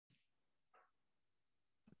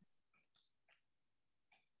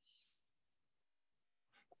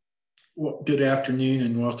Well, good afternoon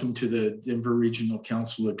and welcome to the Denver Regional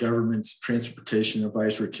Council of Governments Transportation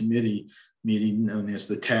Advisory Committee meeting known as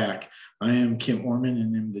the TAC. I am Kent Moorman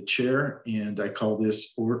and I'm the chair, and I call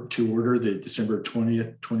this to order the December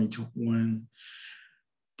 20th, 2021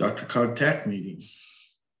 DRCOG TAC meeting.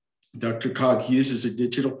 DRCOG uses a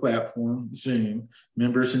digital platform, Zoom.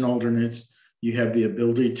 Members and alternates, you have the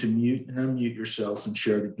ability to mute and unmute yourselves and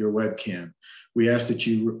share your webcam. We ask that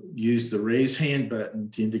you use the raise hand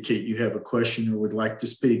button to indicate you have a question or would like to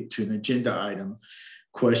speak to an agenda item,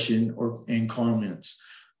 question, and comments.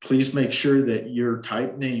 Please make sure that your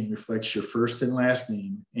typed name reflects your first and last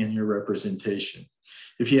name and your representation.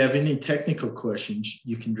 If you have any technical questions,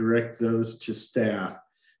 you can direct those to staff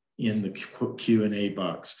in the Q&A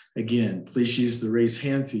box. Again, please use the raise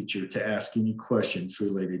hand feature to ask any questions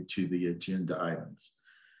related to the agenda items.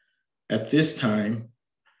 At this time,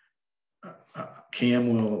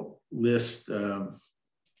 Cam will list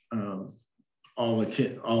all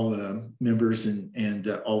members and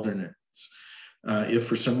alternates. If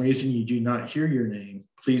for some reason you do not hear your name,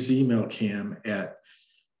 please email Cam at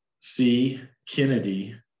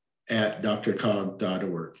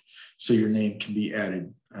ckennedy@drcog.org so your name can be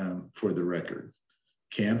added for the record.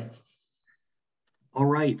 Cam? All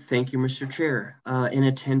right, thank you, Mr. Chair. In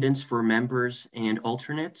attendance for members and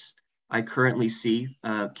alternates, I currently see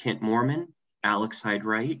Kent Moorman, Alex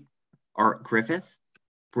Hyde-Wright, Art Griffith,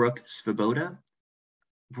 Brooke Svoboda,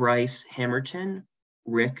 Bryce Hammerton,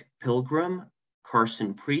 Rick Pilgrim,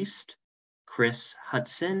 Carson Priest, Chris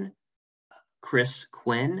Hudson, Chris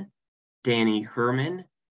Quinn, Danny Herman,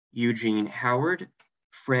 Eugene Howard,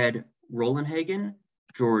 Fred Rollenhagen,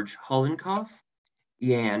 George Hollenkoff,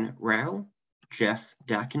 Yan Rao, Jeff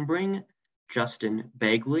Dackenbring, Justin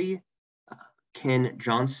Bagley, Ken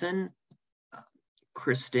Johnson,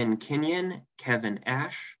 Kristen Kenyon, Kevin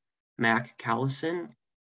Ash, Mac Callison,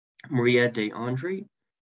 Maria DeAndre,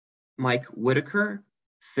 Mike Whitaker,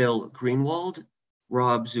 Phil Greenwald,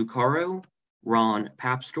 Rob Zuccaro, Ron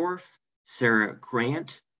Papsdorf, Sarah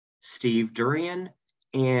Grant, Steve Durian,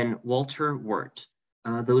 and Walter Wirt.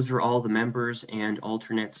 Those are all the members and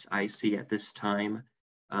alternates I see at this time,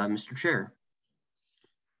 Mr. Chair.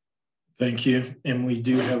 Thank you, and we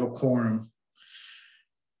do have a quorum.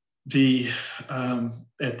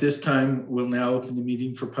 At this time, we'll now open the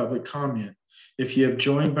meeting for public comment. If you have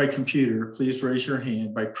joined by computer, please raise your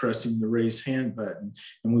hand by pressing the raise hand button,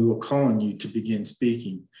 and we will call on you to begin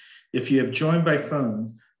speaking. If you have joined by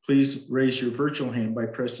phone, please raise your virtual hand by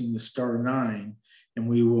pressing the *9, and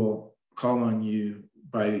we will call on you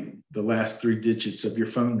by the last 3 digits of your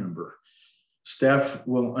phone number. Staff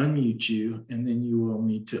will unmute you, and then you will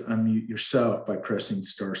need to unmute yourself by pressing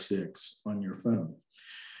 *6 on your phone.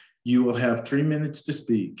 You will have 3 minutes to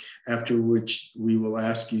speak, after which we will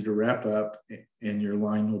ask you to wrap up and your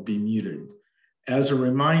line will be muted. As a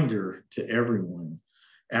reminder to everyone,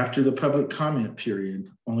 after the public comment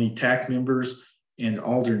period, only TAC members and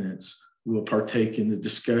alternates will partake in the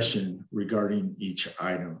discussion regarding each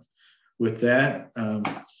item. With that,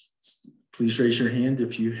 please raise your hand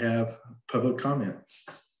if you have public comment.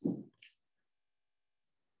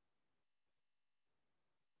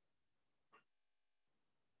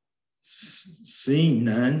 Seeing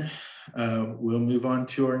none, we'll move on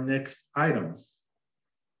to our next item.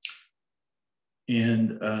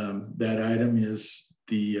 And that item is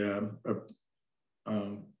the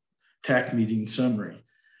TAC meeting summary.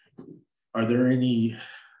 Are there any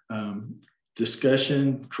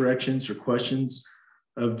discussion, corrections, or questions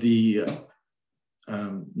of the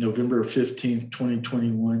November 15th,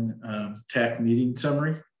 2021 TAC meeting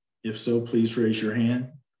summary? If so, please raise your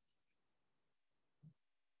hand.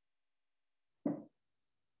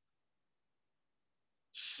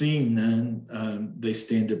 Seeing none, they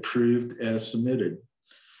stand approved as submitted.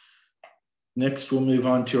 Next, we'll move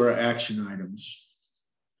on to our action items.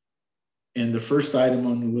 And the first item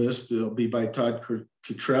on the list will be by Todd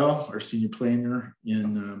Cottrell, our senior planner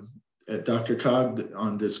at DRCOG,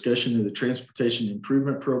 on discussion of the Transportation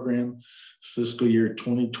Improvement Program fiscal year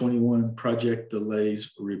 2021 project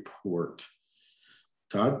delays report.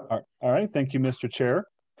 Todd? All right, thank you, Mr. Chair.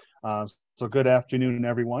 So good afternoon,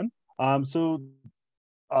 everyone.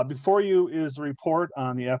 Before you is a report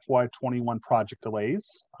on the FY21 project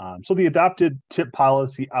delays. So the adopted TIP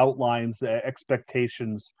policy outlines the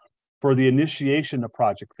expectations for the initiation of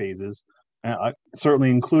project phases, certainly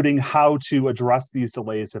including how to address these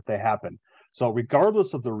delays if they happen. So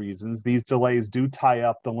regardless of the reasons, these delays do tie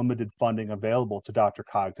up the limited funding available to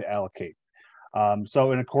DRCOG to allocate.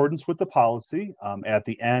 So in accordance with the policy, at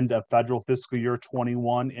the end of federal fiscal year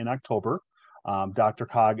 21 in October,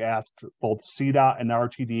 DRCOG asked both CDOT and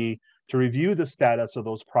RTD to review the status of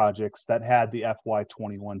those projects that had the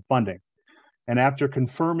FY21 funding. And after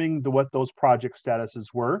confirming what those project statuses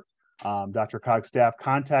were, DRCOG's staff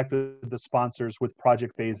contacted the sponsors with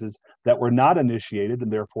project phases that were not initiated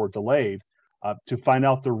and therefore delayed to find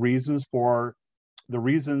out the reasons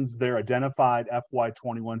their identified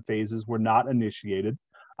FY21 phases were not initiated,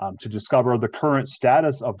 to discover the current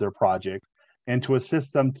status of their project, and to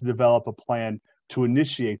assist them to develop a plan to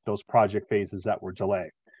initiate those project phases that were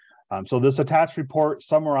delayed. So this attached report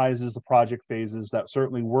summarizes the project phases that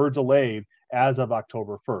certainly were delayed as of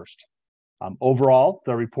October 1st. Overall,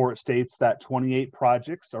 the report states that 28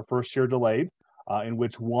 projects are first year delayed, in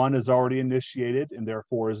which one is already initiated and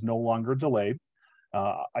therefore is no longer delayed.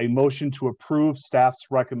 A motion to approve staff's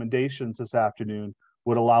recommendations this afternoon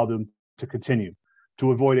would allow them to continue.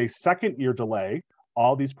 To avoid a second year delay,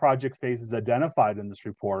 all these project phases identified in this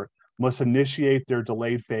report must initiate their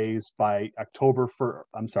delayed phase by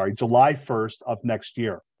July 1st of next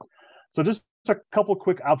year. So just a couple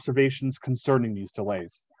quick observations concerning these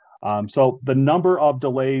delays. So the number of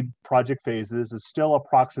delayed project phases is still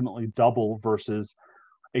approximately double versus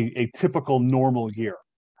a typical normal year.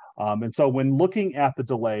 And so when looking at the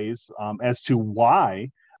delays as to why,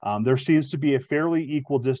 there seems to be a fairly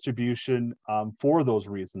equal distribution for those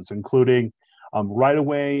reasons, including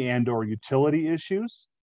right-of-way and or utility issues,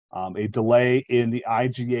 a delay in the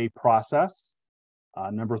IGA process,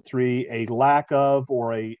 number 3, a lack of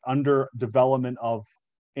or a underdevelopment of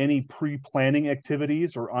any pre-planning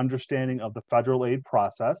activities or understanding of the federal aid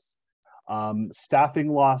process, staffing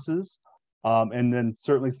losses, and then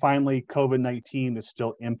certainly finally COVID-19 is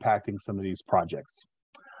still impacting some of these projects.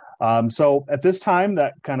 So at this time,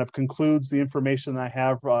 that kind of concludes the information that I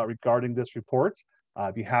have regarding this report.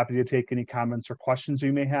 I'd be happy to take any comments or questions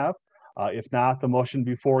you may have. If not, the motion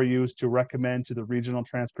before you is to recommend to the Regional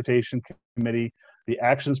Transportation Committee the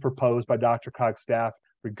actions proposed by DRCOG's staff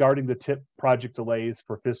regarding the TIP project delays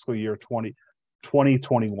for fiscal year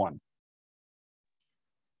 2021.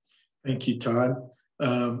 Thank you, Todd.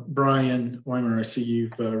 Brian Weimer, I see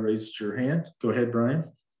you've raised your hand. Go ahead, Brian.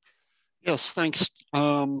 Yes, thanks.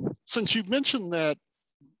 Since you mentioned that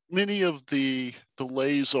many of the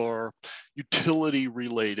delays are utility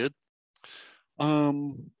related,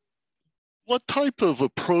 what type of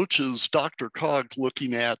approach is DRCOG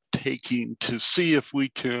looking at taking to see if we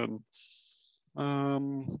can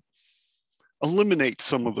eliminate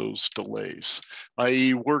some of those delays,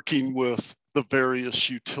 i.e. working with the various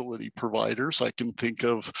utility providers? I can think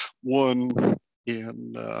of one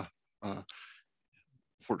in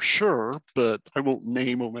for sure, but I won't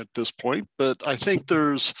name them at this point. But I think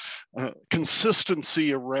there's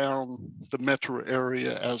consistency around the metro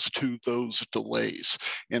area as to those delays.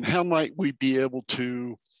 And how might we be able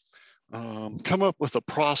to come up with a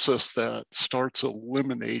process that starts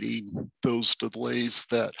eliminating those delays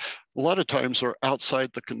that a lot of times are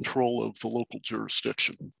outside the control of the local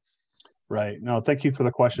jurisdiction? Right. No, thank you for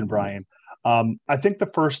the question, Brian. I think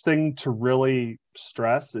the first thing to really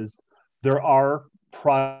stress is there are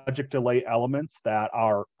project delay elements that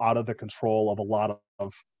are out of the control of a lot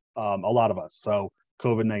of us. So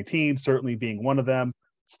COVID-19 certainly being one of them.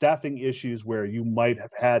 Staffing issues where you might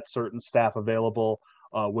have had certain staff available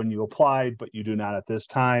when you applied, but you do not at this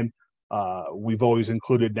time. We've always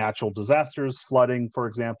included natural disasters. Flooding, for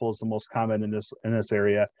example, is the most common in this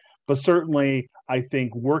area. But certainly, I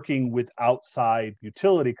think working with outside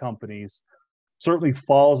utility companies certainly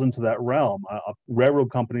falls into that realm.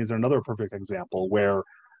 Railroad companies are another perfect example where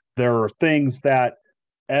there are things that,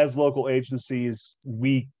 as local agencies,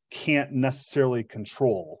 we can't necessarily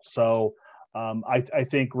control. So I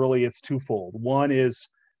think really it's twofold. One is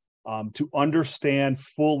to understand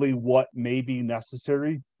fully what may be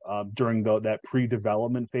necessary during that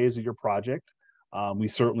pre-development phase of your project. We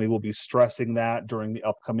certainly will be stressing that during the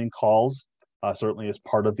upcoming calls, certainly as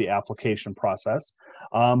part of the application process.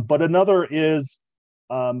 But another is,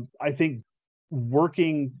 I think,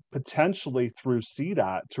 working potentially through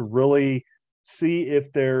CDOT to really see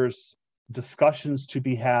if there's discussions to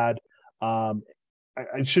be had. I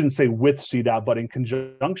shouldn't say with CDOT, but in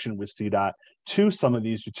conjunction with CDOT, to some of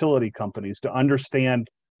these utility companies to understand,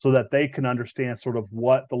 so that they can understand sort of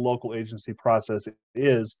what the local agency process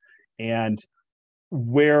is and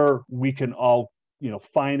where we can all,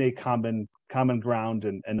 find a common ground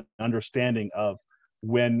and understanding of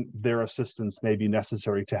when their assistance may be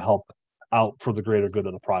necessary to help out for the greater good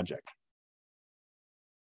of the project.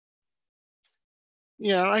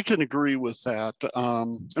 Yeah, I can agree with that.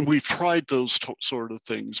 And we've tried those sort of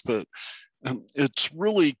things, but it's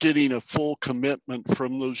really getting a full commitment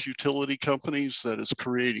from those utility companies that is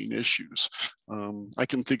creating issues. I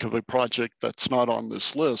can think of a project that's not on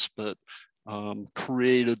this list, but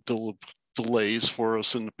created delays for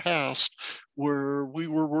us in the past, where we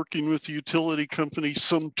were working with the utility company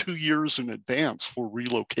some 2 years in advance for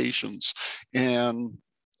relocations, and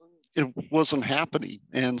it wasn't happening,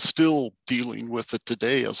 and still dealing with it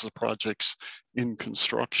today as the project's in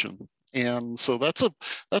construction. And so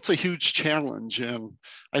that's a huge challenge. And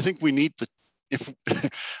I think we need to, if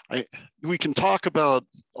we can talk about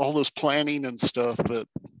all this planning and stuff, but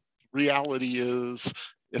reality is,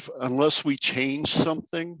 unless we change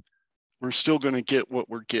something, we're still going to get what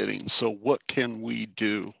we're getting. So what can we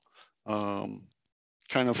do, kind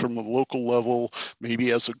of from a local level,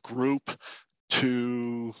 maybe as a group,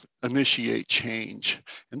 to initiate change?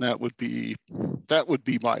 And that would be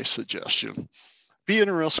my suggestion. Be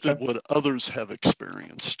interested what others have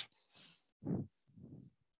experienced.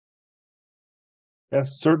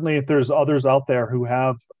 Yes, certainly. If there's others out there who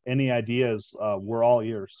have any ideas, we're all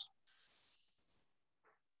ears.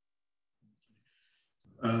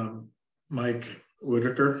 Mike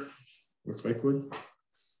Whitaker with Lakewood.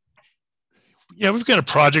 Yeah, we've got a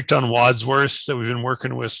project on Wadsworth that we've been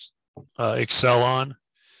working with Excel on.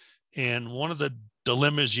 And one of the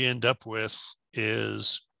dilemmas you end up with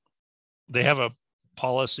is they have a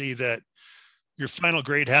policy that your final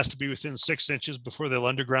grade has to be within 6 inches before they'll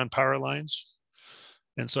underground power lines.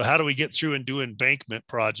 And so how do we get through and do embankment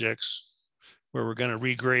projects where we're going to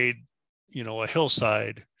regrade, a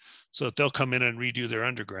hillside so that they'll come in and redo their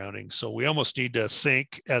undergrounding? So we almost need to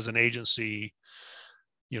think as an agency,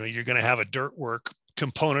 you're going to have a dirt work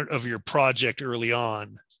component of your project early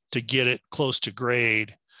on to get it close to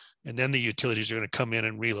grade. And then the utilities are going to come in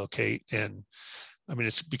and relocate. And I mean,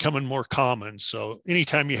 it's becoming more common. So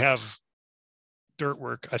anytime you have dirt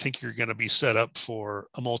work, I think you're going to be set up for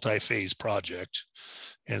a multi-phase project.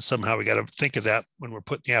 And somehow we got to think of that when we're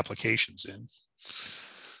putting the applications in.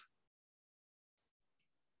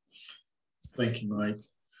 Thank you, Mike.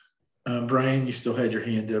 Brian, you still had your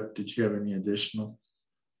hand up. Did you have any additional?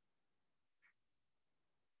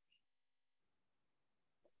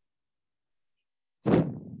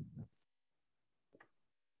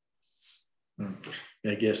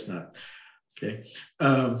 I guess not. Okay.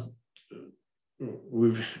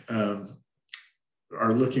 We've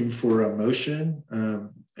are looking for a motion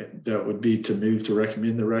that would be to move to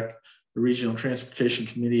recommend the Regional Transportation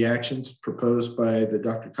Committee actions proposed by the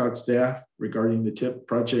DRCOG staff regarding the TIP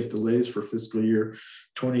project delays for fiscal year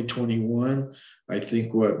 2021. I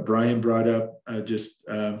think what Brian brought up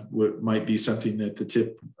what might be something that the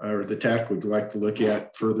TIP or the TAC would like to look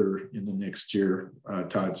at further in the next year.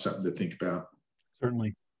 Todd, something to think about.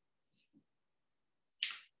 Certainly.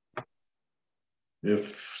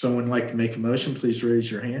 If someone would like to make a motion, please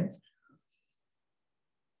raise your hand.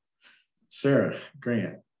 Sarah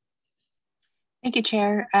Grant. Thank you,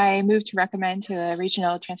 Chair. I move to recommend to the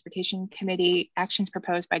Regional Transportation Committee actions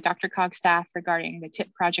proposed by DRCOG staff regarding the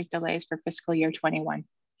TIP project delays for fiscal year 21.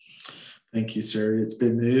 Thank you, Sarah. It's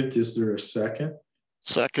been moved. Is there a second?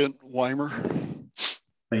 Second, Weimer.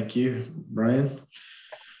 Thank you, Brian.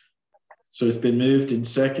 So it's been moved and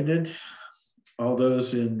seconded. All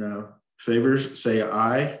those in favor say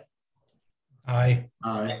aye. Aye.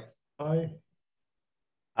 Aye. Aye.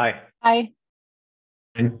 Aye. Aye.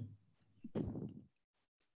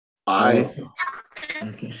 Aye.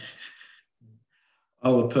 Okay.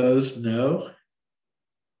 All opposed, no.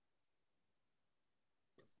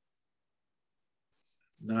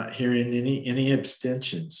 Not hearing any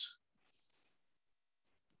abstentions.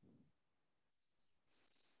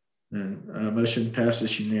 And motion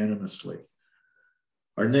passes unanimously.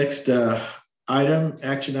 Our next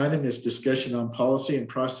action item is discussion on policy and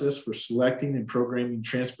process for selecting and programming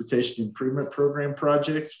transportation improvement program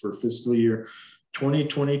projects for fiscal year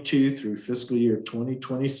 2022 through fiscal year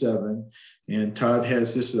 2027. And Todd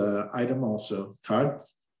has this item also. Todd?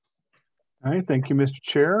 All right, thank you, Mr.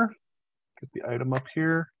 Chair. Get the item up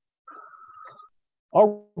here.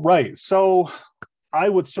 All right, so I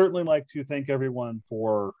would certainly like to thank everyone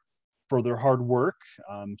for their hard work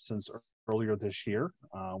since earlier this year.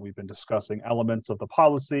 We've been discussing elements of the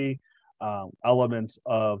policy, elements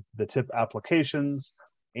of the TIP applications,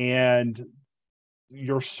 and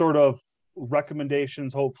your sort of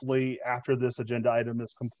recommendations, hopefully after this agenda item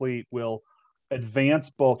is complete, will advance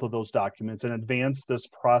both of those documents and advance this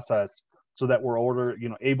process so that we're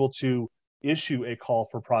able to issue a call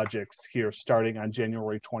for projects here starting on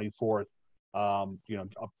January 24th,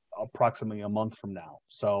 approximately a month from now.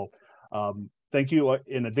 So thank you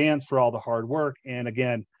in advance for all the hard work. And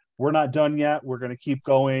again, we're not done yet. We're going to keep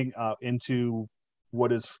going into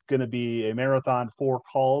what is going to be a marathon, 4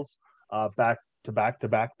 calls back to back to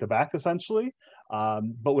back to back, essentially.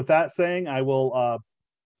 But with that saying, I will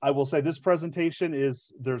say this presentation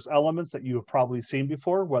there's elements that you have probably seen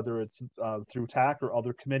before, whether it's through TAC or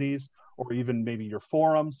other committees, or even maybe your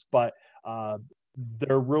forums, but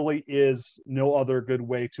there really is no other good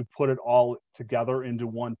way to put it all together into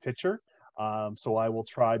one picture. So I will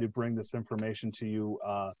try to bring this information to you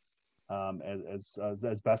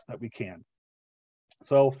as best that we can.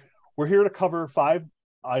 So we're here to cover 5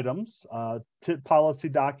 items: TIP policy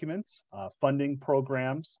documents, funding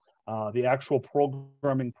programs, the actual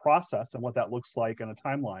programming process and what that looks like in a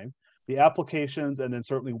timeline, the applications, and then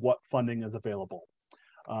certainly what funding is available.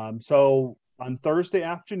 So on Thursday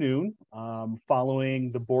afternoon,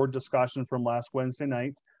 following the board discussion from last Wednesday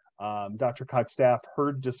night, Dr. Cox staff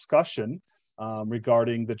heard discussion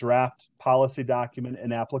regarding the draft policy document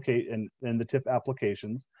and the TIP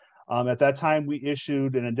applications. At that time, we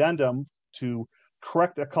issued an addendum to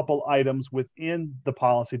correct a couple items within the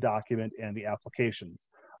policy document and the applications.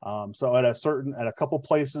 So at a couple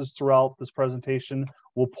places throughout this presentation,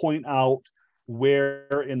 we'll point out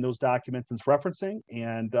where in those documents it's referencing,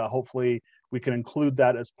 and hopefully we can include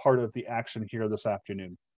that as part of the action here this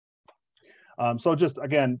afternoon. So just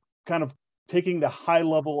again, kind of taking the high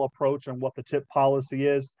level approach on what the TIP policy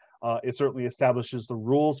is, it certainly establishes the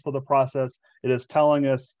rules for the process. It is telling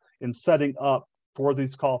us in setting up for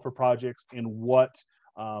these call for projects in what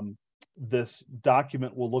this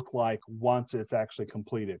document will look like once it's actually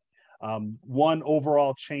completed. One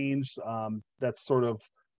overall change that sort of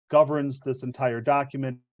governs this entire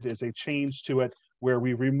document is a change to it where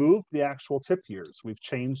we removed the actual TIP years. We've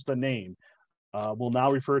changed the name. We'll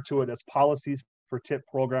now refer to it as Policies for TIP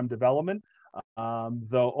Program Development,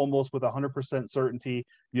 though almost with 100% certainty,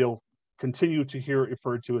 you'll continue to hear it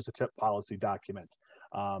referred to as a TIP policy document.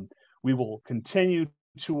 We will continue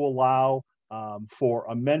to allow for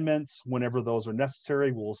amendments whenever those are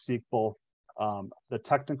necessary. We'll seek both the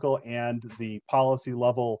technical and the policy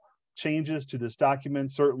level changes to this document,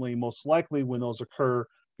 certainly most likely when those occur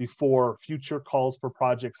before future calls for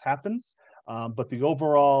projects happens. But the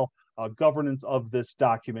overall governance of this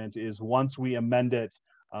document is once we amend it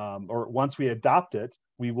or once we adopt it,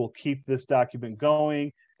 we will keep this document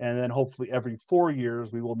going. And then hopefully every 4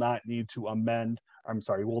 years, we will not need to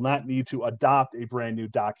we'll not need to adopt a brand new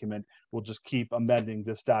document. We'll just keep amending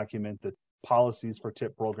this document, the Policies for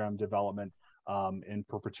TIP Program Development, in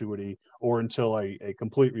perpetuity or until a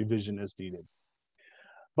complete revision is needed.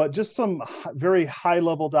 But just some very high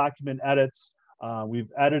level document edits.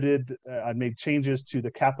 We've edited and made changes to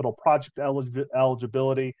the capital project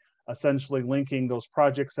eligibility, essentially linking those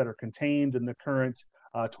projects that are contained in the current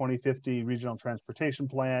 2050 Regional Transportation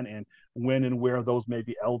Plan and when and where those may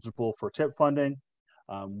be eligible for TIP funding.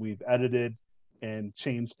 We've edited and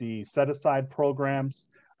changed the set-aside programs.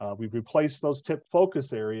 We've replaced those TIP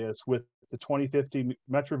focus areas with the 2050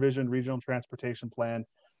 MetroVision Regional Transportation Plan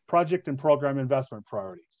project and program investment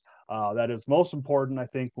priorities. That is most important, I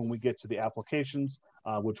think, when we get to the applications,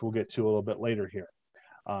 which we'll get to a little bit later here.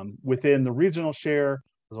 Within the regional share,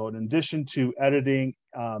 so in addition to editing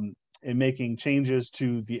and making changes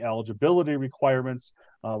to the eligibility requirements,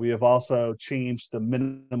 we have also changed the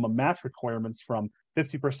minimum match requirements from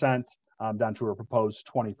 50% down to a proposed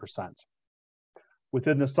 20%.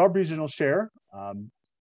 Within the sub-regional share,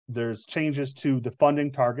 there's changes to the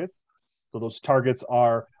funding targets. So those targets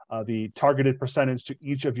are the targeted percentage to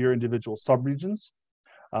each of your individual subregions.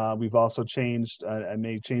 We've also changed and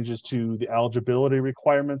made changes to the eligibility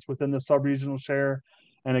requirements within the sub-regional share.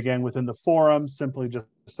 And again, within the forum, simply just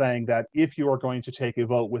saying that if you are going to take a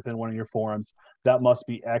vote within one of your forums, that must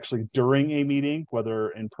be actually during a meeting, whether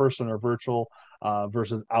in person or virtual,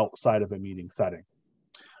 versus outside of a meeting setting.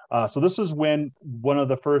 So this is when one of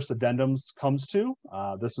the first addendums comes to.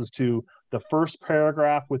 This is to the first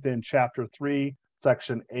paragraph within Chapter 3,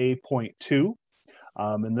 Section A.2.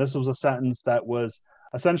 And this was a sentence that was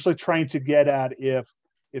essentially trying to get at if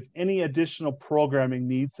any additional programming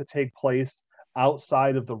needs to take place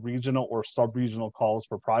outside of the regional or sub-regional calls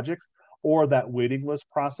for projects or that waiting list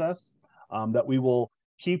process, that we will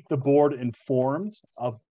keep the board informed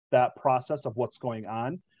of that process of what's going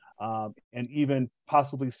on, and even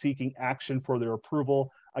possibly seeking action for their approval.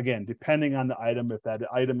 Again, depending on the item, if that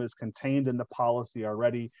item is contained in the policy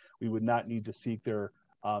already, we would not need to seek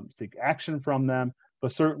action from them,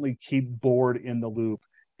 but certainly keep board in the loop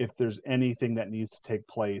if there's anything that needs to take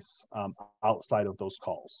place outside of those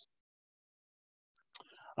calls.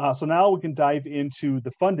 So now we can dive into the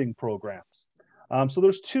funding programs. So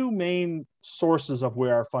there's two main sources of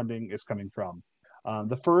where our funding is coming from.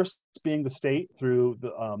 The first being the state through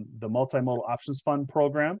the Multimodal Options Fund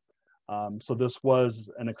program. So this was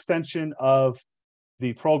an extension of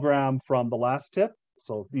the program from the last TIP.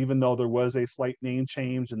 So even though there was a slight name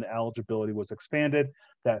change and the eligibility was expanded,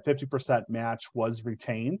 that 50% match was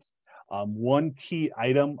retained. One key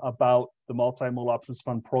item about the Multimodal Options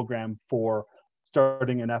Fund program for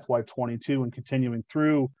starting in FY22 and continuing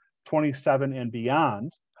through 27 and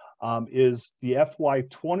beyond is the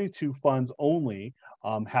FY22 funds only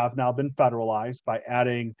have now been federalized by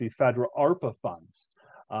adding the federal ARPA funds.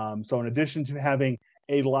 So in addition to having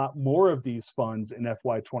a lot more of these funds in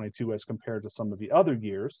FY22 as compared to some of the other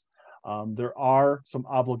years, there are some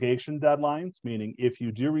obligation deadlines, meaning if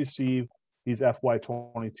you do receive these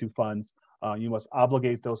FY22 funds, you must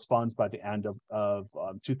obligate those funds by the end of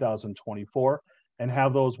 2024 and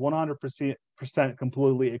have those 100%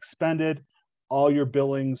 completely expended, all your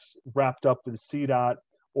billings wrapped up with CDOT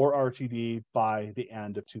or RTD by the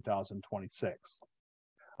end of 2026.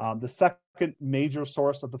 The second major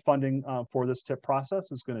source of the funding for this TIP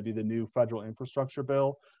process is going to be the new federal infrastructure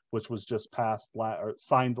bill, which was just passed or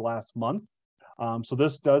signed last month. So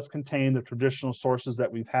this does contain the traditional sources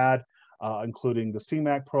that we've had, including the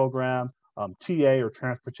CMAQ program, TA or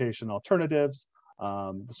Transportation Alternatives,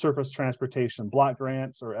 the Surface Transportation Block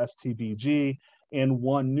Grants or STBG, and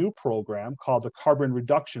one new program called the Carbon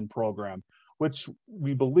Reduction Program, which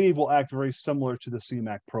we believe will act very similar to the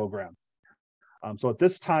CMAQ program. So at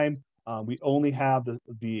this time, we only have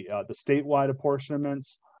the statewide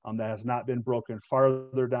apportionments that has not been broken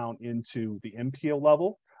farther down into the MPO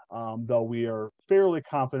level, though we are fairly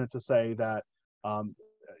confident to say that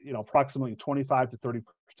approximately 25 to 30%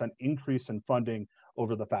 increase in funding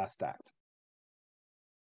over the FAST Act.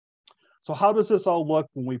 So how does this all look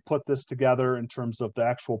when we put this together in terms of the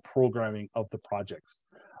actual programming of the projects?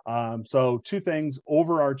 So two things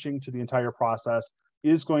overarching to the entire process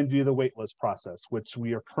is going to be the waitlist process, which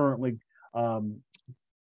we are currently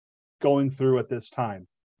going through at this time.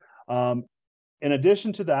 In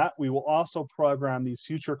addition to that, we will also program these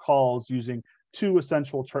future calls using two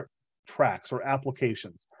essential tracks or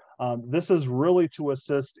applications. This is really to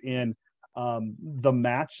assist in the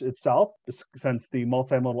match itself, since the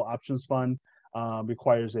Multimodal Options Fund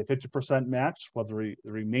requires a 50% match, while the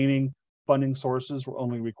remaining funding sources will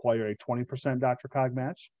only require a 20% DRCOG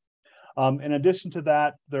match. In addition to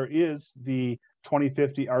that, there is the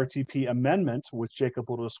 2050 RTP amendment, which Jacob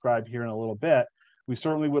will describe here in a little bit. We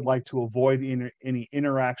certainly would like to avoid any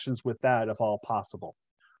interactions with that if all possible.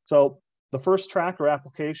 So the first track or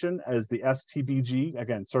application is the STBG,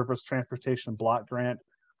 again, Surface Transportation Block Grant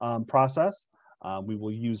process. We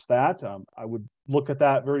will use that. I would look at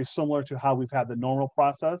that very similar to how we've had the normal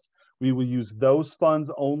process. We will use those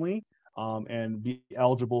funds only and be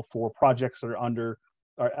eligible for projects that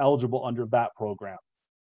are eligible under that program.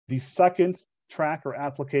 The second track or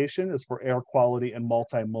application is for air quality and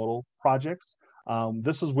multimodal projects.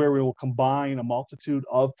 This is where we will combine a multitude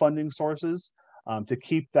of funding sources to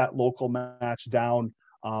keep that local match down,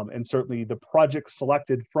 and certainly the project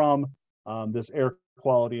selected from this air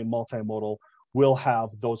quality and multimodal will have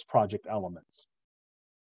those project elements.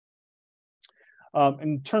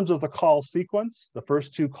 In terms of the call sequence, the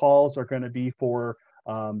first two calls are going to be for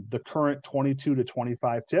the current 22 to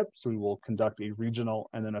 25 TIP. So we will conduct a regional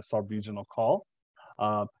and then a sub-regional call.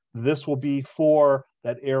 This will be for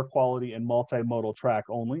that air quality and multimodal track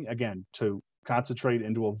only, again, to concentrate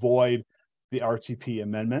and to avoid the RTP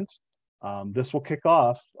amendment. This will kick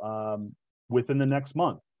off within the next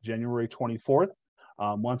month, January 24th.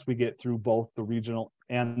 Once we get through both the regional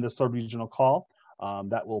and the sub-regional call,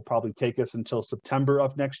 that will probably take us until September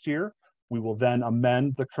of next year. We will then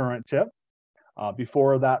amend the current TIP.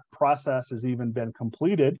 Before that process has even been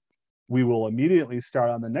completed, we will immediately start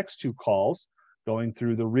on the next two calls, going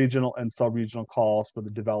through the regional and sub-regional calls for the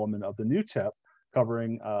development of the new TIP,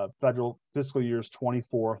 covering federal fiscal years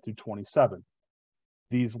 24 through 27.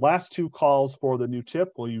 These last two calls for the new TIP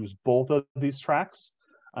will use both of these tracks.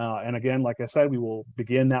 And again, like I said, we will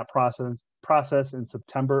begin that process in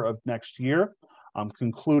September of next year,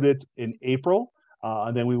 conclude it in April,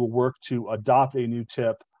 and then we will work to adopt a new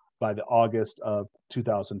TIP by the August of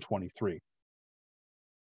 2023.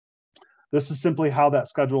 This is simply how that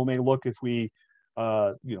schedule may look if we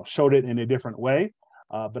showed it in a different way.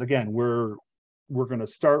 But again, we're going to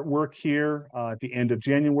start work here at the end of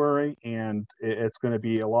January, and it's going to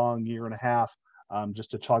be a long year and a half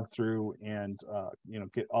just to chug through and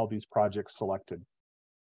get all these projects selected.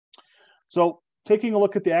 So taking a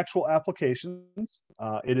look at the actual applications,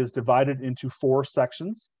 it is divided into 4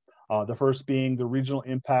 sections. The first being the regional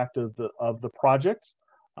impact of the project.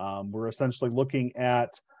 We're essentially looking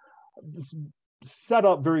at this set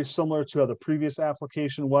up very similar to how the previous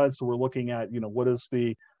application was. So we're looking at, what is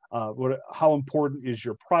the, how important is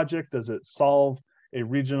your project? Does it solve a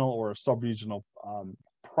regional or a sub-regional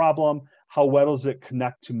problem? How well does it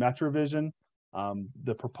connect to MetroVision?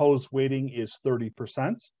 The proposed weighting is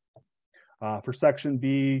 30%. For section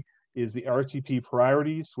B is the RTP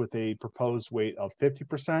priorities with a proposed weight of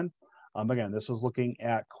 50%. Again, this is looking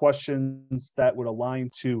at questions that would align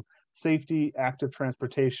to safety, active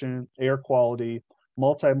transportation, air quality,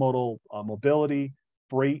 multimodal mobility,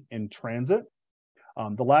 freight, and transit.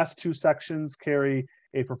 The last two sections carry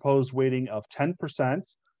a proposed weighting of 10%,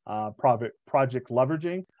 project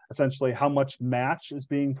leveraging, essentially how much match is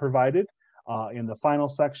being provided. In the final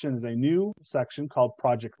section is a new section called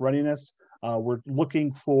project readiness. We're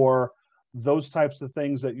looking for those types of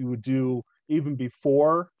things that you would do even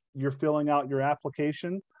before you're filling out your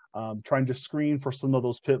application, trying to screen for some of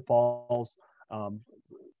those pitfalls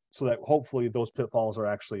so that hopefully those pitfalls are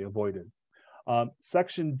actually avoided.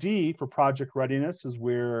 Section D for project readiness is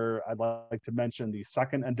where I'd like to mention the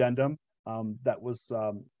second addendum that was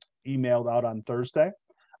emailed out on Thursday.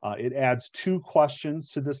 It adds 2 questions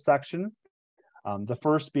to this section. The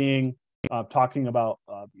first being talking about,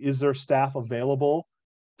 is there staff available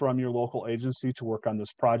from your local agency to work on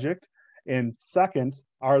this project? And second,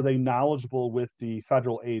 are they knowledgeable with the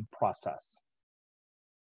federal aid process?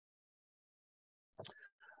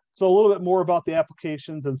 So a little bit more about the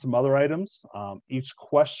applications and some other items. Each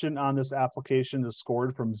question on this application is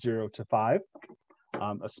scored from 0 to 5,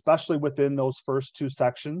 especially within those first 2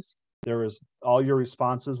 sections. All your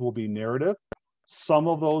responses will be narrative. Some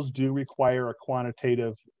of those do require a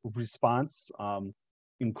quantitative response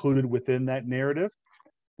included within that narrative.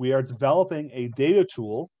 We are developing a data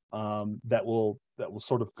tool that will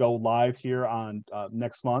sort of go live here on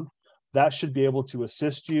next month. That should be able to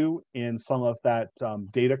assist you in some of that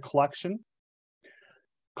data collection.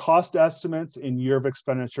 Cost estimates in year of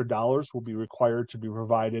expenditure dollars will be required to be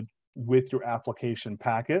provided with your application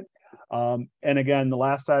packet. And again, the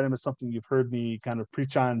last item is something you've heard me kind of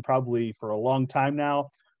preach on probably for a long time now,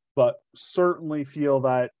 but certainly feel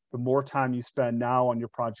that the more time you spend now on your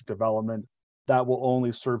project development, that will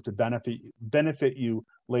only serve to benefit you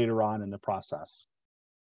later on in the process.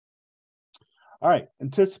 All right,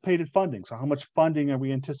 anticipated funding. So how much funding are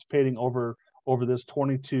we anticipating over this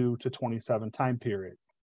 22 to 27 time period?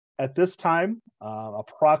 At this time,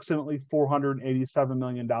 approximately $487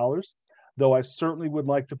 million, though I certainly would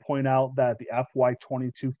like to point out that the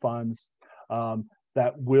FY22 funds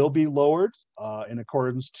that will be lowered in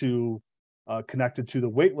accordance to connected to the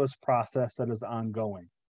waitlist process that is ongoing.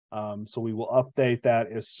 So we will update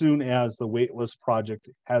that as soon as the waitlist project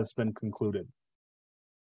has been concluded.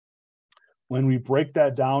 When we break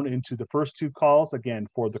that down into the first 2 calls, again,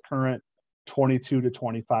 for the current 22 to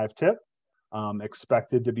 25 tip,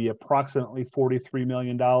 expected to be approximately $43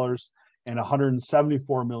 million and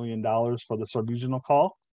 $174 million for the subregional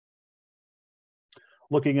call.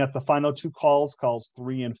 Looking at the final 2 calls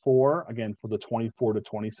 3 and 4, again, for the 24 to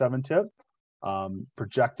 27 tip,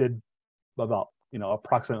 projected about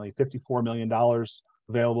approximately $54 million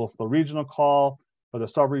available for the regional call. For the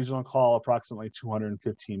sub-regional call, approximately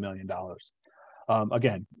 $215 million.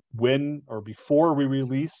 Again, when or before we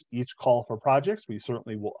release each call for projects, we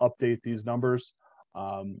certainly will update these numbers.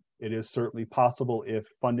 It is certainly possible if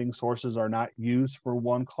funding sources are not used for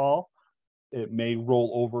one call, it may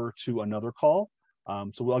roll over to another call.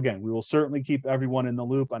 So again, we will certainly keep everyone in the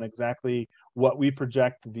loop on exactly what we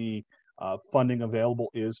project the funding available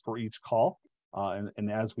is for each call, and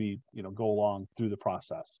as we go along through the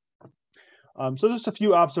process. So just a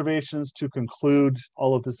few observations to conclude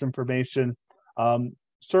all of this information.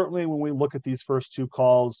 Certainly when we look at these first 2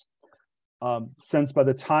 calls, since by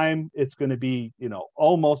the time it's going to be,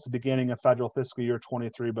 almost the beginning of federal fiscal year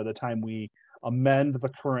 23, by the time we amend the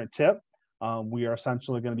current tip, we are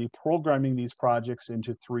essentially going to be programming these projects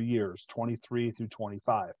into 3 years, 23 through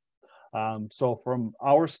 25. So from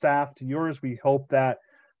our staff to yours, we hope that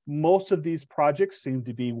most of these projects seem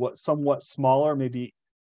to be somewhat smaller, maybe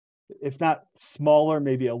if not smaller,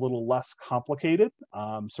 maybe a little less complicated.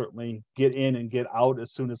 Certainly get in and get out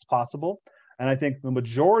as soon as possible. And I think the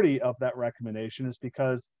majority of that recommendation is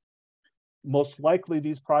because most likely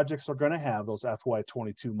these projects are going to have those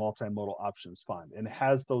FY22 multimodal options fund and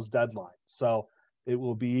has those deadlines. So it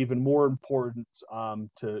will be even more important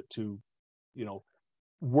to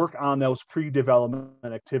work on those pre-development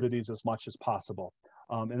activities as much as possible.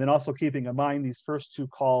 And then also keeping in mind these first 2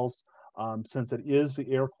 calls, since it is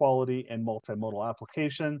the air quality and multimodal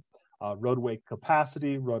application, roadway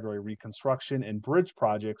capacity, roadway reconstruction, and bridge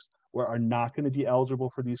projects are not going to be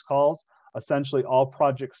eligible for these calls. essentially all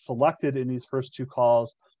projects selected in these first two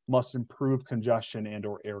calls must improve congestion and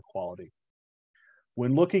or air quality.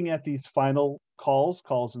 When looking at these final calls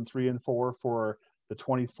in 3 and 4 for the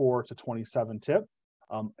 24 to 27 tip,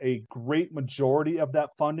 a great majority of that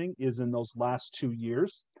funding is in those last 2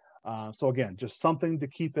 years. So again, just something to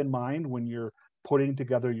keep in mind when you're putting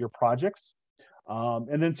together your projects.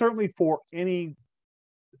 And then certainly for any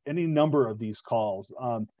number of these calls,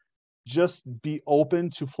 just be open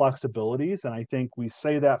to flexibilities. And I think we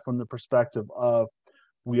say that from the perspective of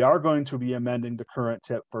we are going to be amending the current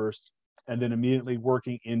tip first and then immediately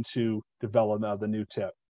working into development of the new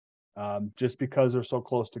tip. Just because they're so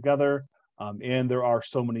close together and there are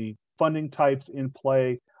so many funding types in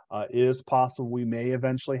play, it is possible we may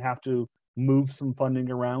eventually have to move some funding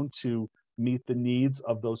around to meet the needs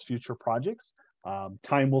of those future projects.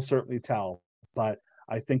 Time will certainly tell, but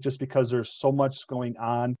I think just because there's so much going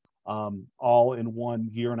on all in 1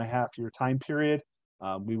 year and a half year time period,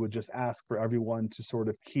 we would just ask for everyone to sort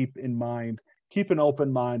of keep an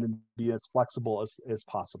open mind and be as flexible as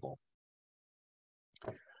possible.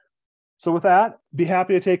 So with that, be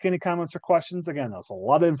happy to take any comments or questions. Again, that's a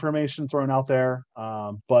lot of information thrown out there,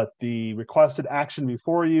 but the requested action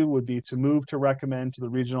before you would be to move to recommend to the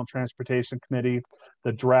Regional Transportation Committee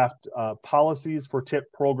the draft policies for TIP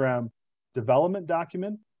program development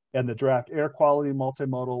document and the draft air quality,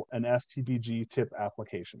 multimodal, and STBG TIP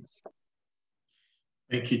applications.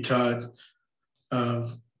 Thank you, Todd.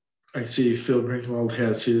 I see Phil Greenwald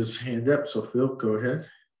has his hand up, so Phil, go ahead.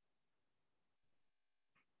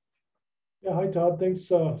 Yeah, hi Todd. Thanks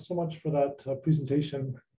so much for that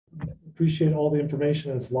presentation. Appreciate all the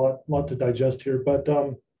information. It's a lot to digest here, but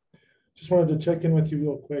just wanted to check in with you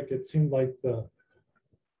real quick. It seemed like the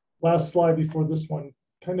last slide before this one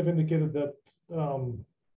kind of indicated that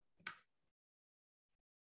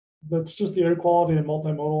that's just the air quality and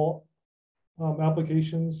multimodal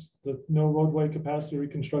applications, the no roadway capacity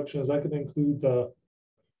reconstruction. Is that going to include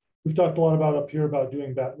we've talked a lot about up here about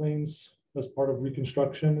doing bat lanes as part of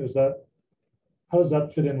reconstruction. How does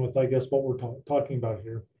that fit in with, I guess, what we're talking about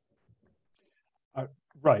here?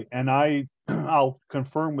 Right, and I'll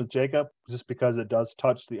confirm with Jacob just because it does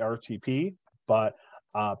touch the RTP, but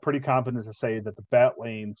pretty confident to say that the bat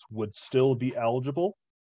lanes would still be eligible.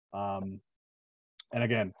 And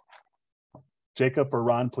again, Jacob or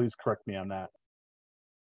Ron, please correct me on that.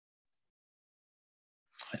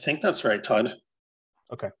 I think that's right, Todd.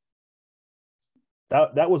 Okay.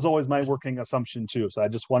 That was always my working assumption too, so I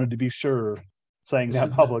just wanted to be sure saying that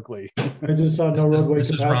publicly. I just saw no roadway this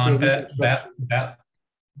capacity. Is Ron,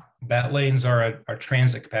 bat lanes are a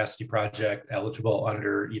transit capacity project eligible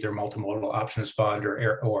under either multimodal options fund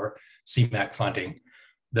or CMAQ funding.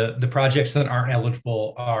 The projects that aren't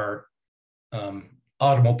eligible are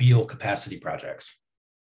automobile capacity projects.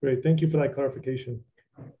 Great, thank you for that clarification.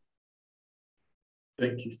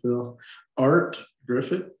 Thank you, Phil. Art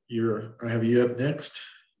Griffith, I have you up next.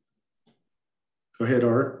 Go ahead,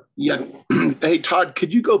 Art. Yeah. Hey, Todd,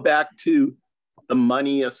 could you go back to the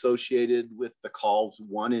money associated with the calls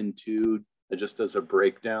 1 and 2, just as a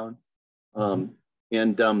breakdown? And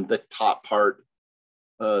the top part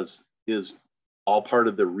is all part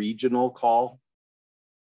of the regional call?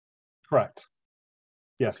 Correct.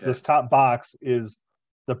 Yes, okay. This top box is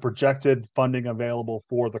the projected funding available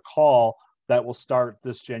for the call that will start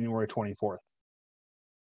this January 24th.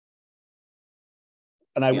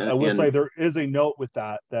 And I will say there is a note with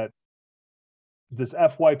that this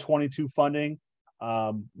FY22 funding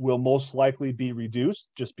will most likely be reduced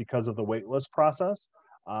just because of the waitlist process.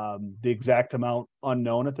 The exact amount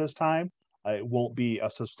unknown at this time. It won't be a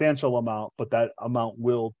substantial amount, but that amount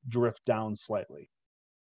will drift down slightly.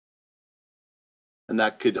 And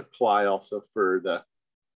that could apply also for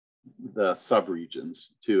the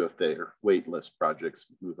sub-regions too, if their waitlist projects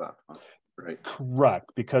move up, right?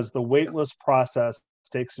 Correct, because the waitlist process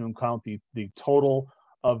takes into account the total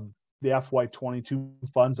of the FY22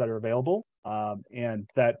 funds that are available, and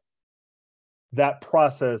that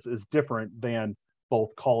process is different than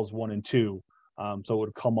both calls 1 and 2, so it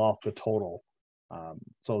would come off the total.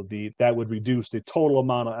 So that would reduce the total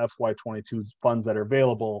amount of FY22 funds that are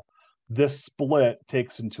available. This split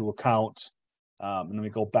takes into account, and let me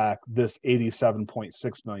go back, this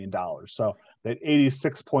 $87.6 million. So that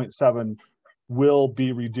 86.7 will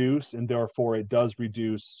be reduced, and therefore it does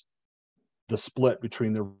reduce the split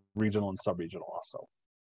between the regional and sub-regional also.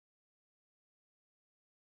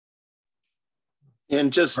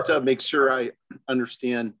 And just to make sure I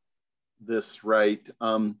understand this right,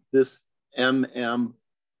 this MMOF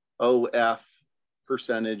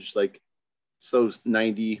percentage, like, so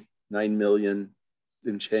 99 million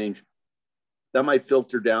and change, that might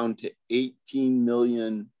filter down to 18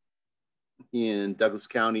 million in Douglas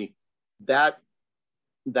County. That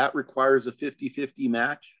requires a 50-50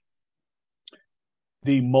 match.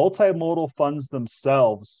 The multimodal funds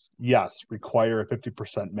themselves, yes, require a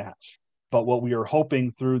 50% match. But what we are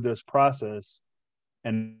hoping through this process,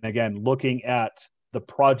 and again, looking at the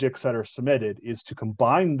projects that are submitted, is to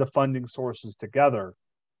combine the funding sources together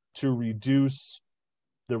to reduce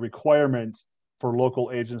the requirement for local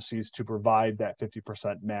agencies to provide that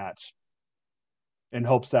 50% match, in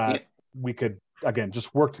hopes that we could, again,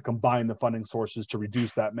 just work to combine the funding sources to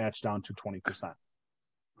reduce that match down to 20%.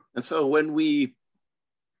 And so when we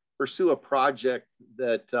pursue a project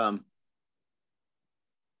that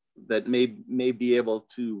that may be able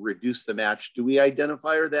to reduce the match, do we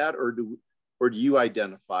identify that, or do you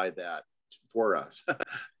identify that for us?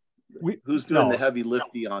 Who's doing the heavy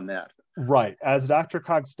lifting on that? Right. As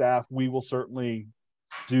DRCOG staff, we will certainly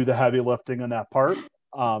do the heavy lifting on that part.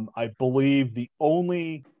 I believe the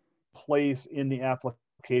only place in the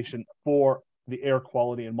application for the air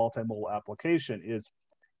quality and multimodal application is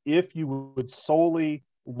if you would solely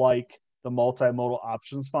like the multimodal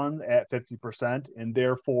options fund at 50%, and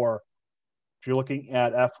therefore, if you're looking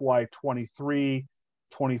at FY 23,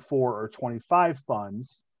 24, or 25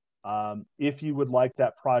 funds, if you would like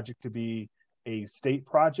that project to be a state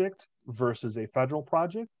project versus a federal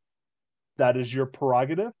project, that is your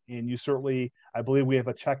prerogative. And you certainly, I believe we have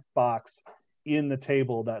a checkbox in the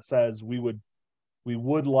table that says we would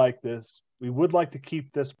like this, we would like to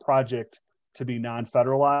keep this project to be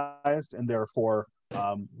non-federalized, and therefore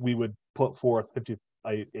we would put forth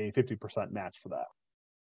a 50% match for that.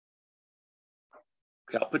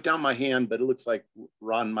 Okay, I'll put down my hand, but it looks like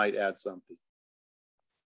Ron might add something.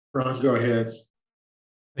 Ron, go ahead.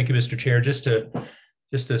 Thank you, Mr. Chair. Just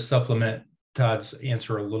to supplement Todd's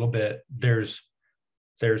answer a little bit, there's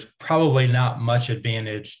probably not much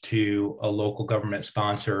advantage to a local government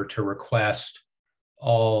sponsor to request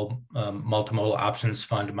all multimodal options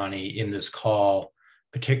fund money in this call,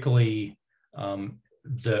 particularly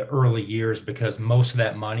the early years, because most of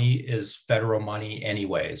that money is federal money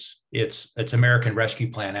anyways. It's American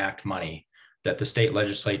Rescue Plan Act money that the state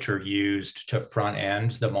legislature used to front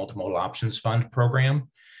end the multimodal options fund program.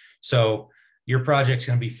 So your project's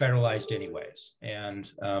going to be federalized anyways.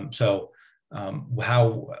 And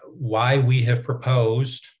why we have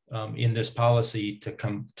proposed in this policy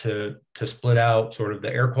to split out sort of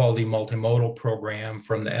the air quality multimodal program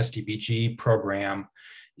from the SDBG program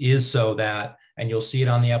is so that, and you'll see it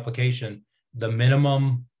on the application, the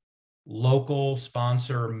minimum local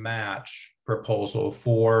sponsor match proposal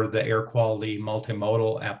for the air quality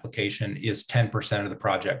multimodal application is 10% of the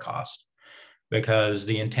project cost, because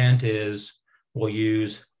the intent is we'll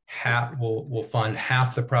fund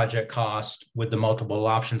half the project cost with the multiple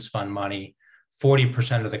options fund money,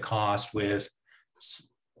 40% of the cost with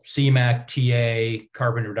CMAQ, TA,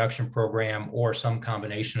 carbon reduction program, or some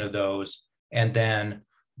combination of those, and then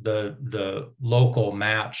the local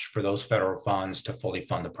match for those federal funds to fully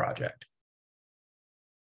fund the project.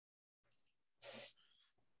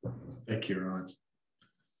 Thank you, Ron.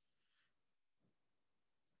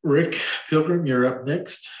 Rick Pilgrim, you're up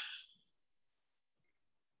next.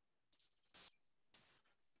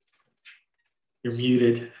 You're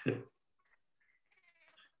muted.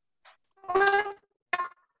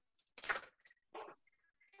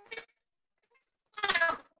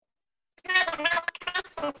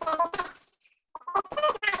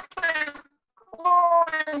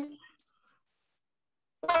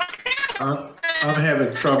 I'm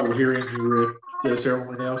having trouble hearing you, Rick. Does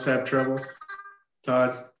everyone else have trouble?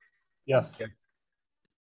 Todd? Yes.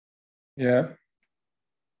 Yeah.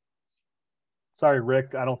 Sorry,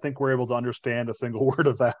 Rick. I don't think we're able to understand a single word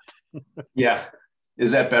of that. Yeah.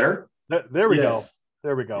 Is that better? There we go.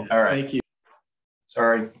 There we go. Yes, all right. Thank you.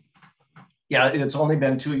 Sorry. Yeah, it's only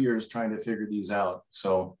been 2 years trying to figure these out.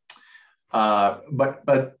 So,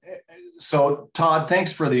 so Todd,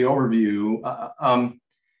 thanks for the overview.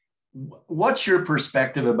 What's your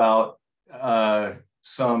perspective about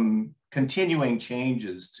some continuing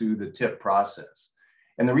changes to the TIP process?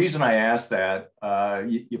 And the reason I ask that,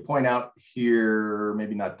 you point out here,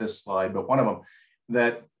 maybe not this slide, but one of them,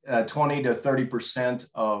 that 20 to 30%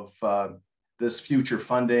 of this future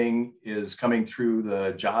funding is coming through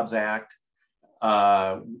the Jobs Act.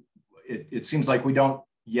 It seems like we don't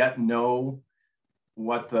yet know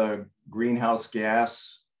what the greenhouse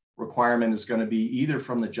gas requirement is going to be, either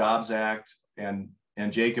from the Jobs Act, and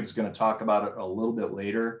Jacob's going to talk about it a little bit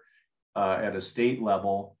later at a state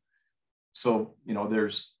level. So, you know,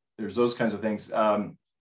 there's those kinds of things.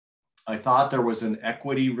 I thought there was an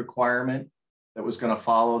equity requirement that was going to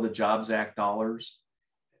follow the Jobs Act dollars.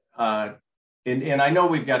 And I know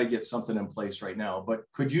we've got to get something in place right now, but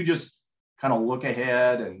could you just kind of look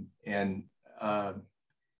ahead and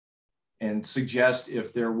suggest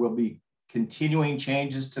if there will be continuing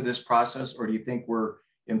changes to this process, or do you think we're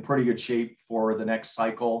in pretty good shape for the next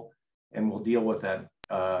cycle and we'll deal with that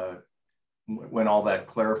when all that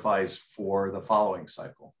clarifies for the following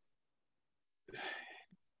cycle?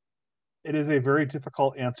 It is a very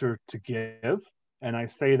difficult answer to give. And I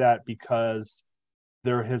say that because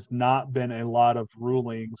there has not been a lot of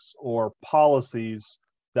rulings or policies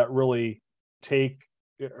that really that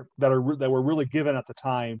were really given at the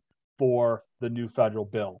time for the new federal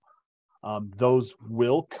bill. Those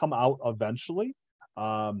will come out eventually.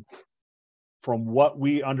 From what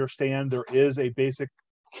we understand, there is a basic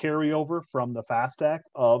carryover from the FAST Act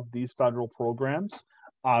of these federal programs.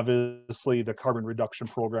 Obviously, the carbon reduction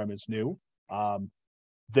program is new.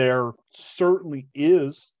 There certainly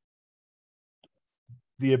is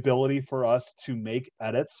the ability for us to make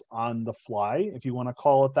edits on the fly, if you want to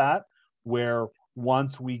call it that, where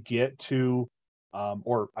once we get to,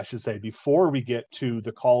 or I should say before we get to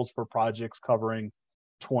the calls for projects covering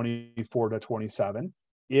 24 to 27,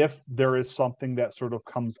 if there is something that sort of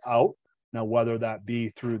comes out, now whether that be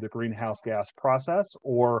through the greenhouse gas process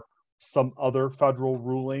or some other federal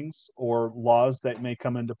rulings or laws that may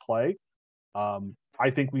come into play, I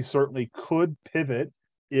think we certainly could pivot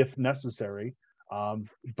if necessary.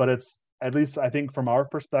 But it's, at least I think from our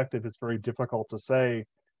perspective, it's very difficult to say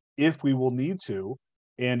if we will need to,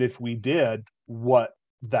 and if we did, what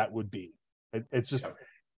that would be. It's just,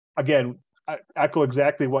 again, I echo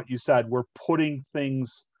exactly what you said. We're putting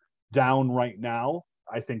things down right now,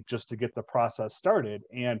 I think, just to get the process started.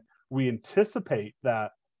 And we anticipate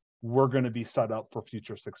that we're going to be set up for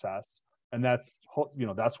future success. And that's,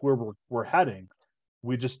 that's where we're heading.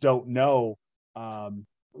 We just don't know.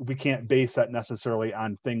 We can't base that necessarily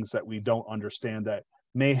on things that we don't understand that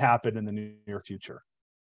may happen in the near future.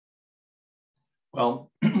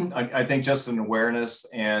 Well, I think just an awareness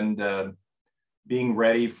and being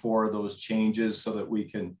ready for those changes so that we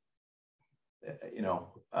can,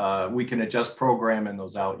 we can adjust program in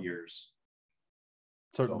those out years.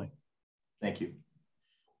 Certainly. So, thank you.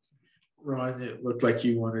 Ron, it looked like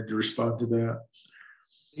you wanted to respond to that.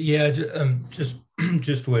 Yeah,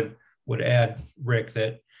 just would add, Rick,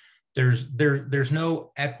 that there's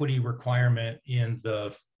no equity requirement in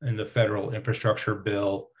the federal infrastructure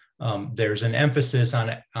bill. There's an emphasis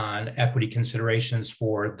on equity considerations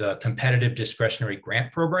for the competitive discretionary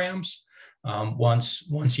grant programs. Once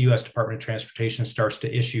U.S. Department of Transportation starts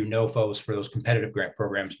to issue NOFOs for those competitive grant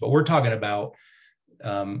programs, but we're talking about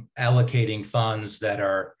allocating funds that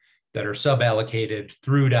are sub-allocated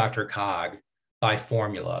through DRCOG by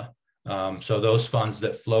formula. So those funds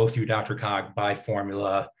that flow through DRCOG by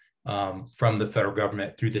formula from the federal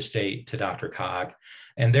government through the state to DRCOG,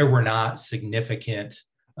 and there were not significant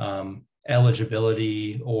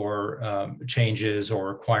eligibility or changes or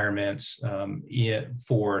requirements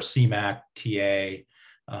for CMAQ TA.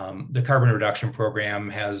 The carbon reduction program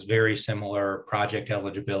has very similar project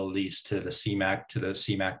eligibilities to the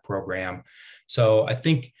CMAQ program. So I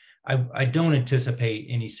think I don't anticipate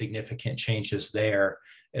any significant changes there.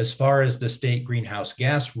 As far as the state greenhouse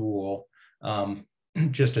gas rule,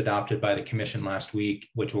 just adopted by the commission last week,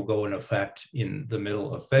 which will go into effect in the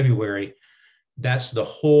middle of February, that's the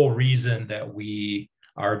whole reason that we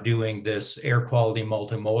are doing this air quality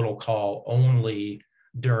multimodal call only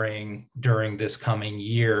during this coming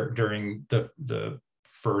year, during the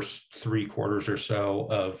first 3 quarters or so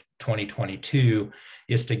of 2022,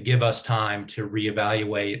 is to give us time to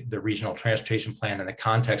reevaluate the regional transportation plan in the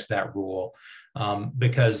context of that rule,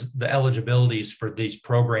 because the eligibilities for these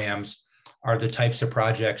programs are the types of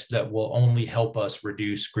projects that will only help us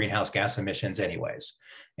reduce greenhouse gas emissions anyways.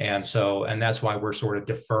 And that's why we're sort of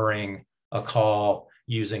deferring a call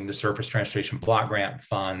using the Surface Transportation Block Grant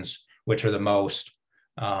funds, which are the most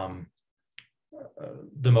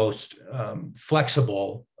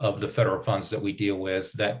flexible of the federal funds that we deal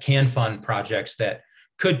with, that can fund projects that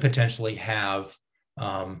could potentially have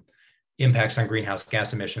impacts on greenhouse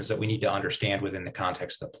gas emissions that we need to understand within the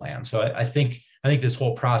context of the plan. So I think this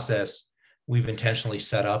whole process we've intentionally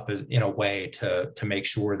set up in a way to make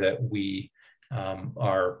sure that we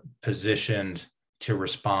are positioned to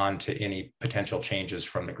respond to any potential changes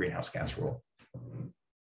from the greenhouse gas rule.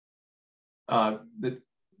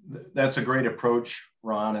 That's a great approach,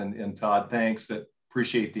 Ron and Todd. Thanks.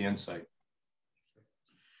 Appreciate the insight.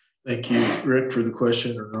 Thank you, Rick, for the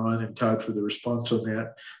question, and Ron and Todd for the response on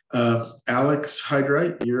that. Alex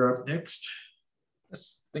Hyde-Wright, you're up next.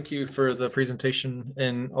 Yes. Thank you for the presentation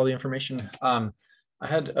and all the information. I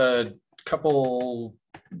had a couple,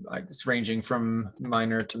 I guess, ranging from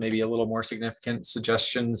minor to maybe a little more significant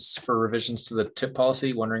suggestions for revisions to the TIP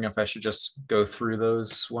policy. Wondering if I should just go through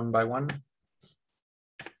those one by one.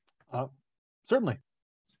 Certainly.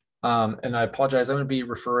 And I apologize, I'm going to be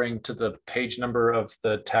referring to the page number of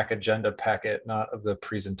the TAC agenda packet, not of the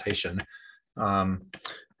presentation.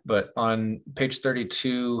 But on page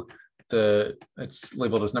 32, it's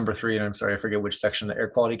labeled as number 3, and I'm sorry, I forget which section, the air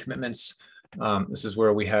quality commitments. This is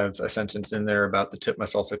where we have a sentence in there about the TIP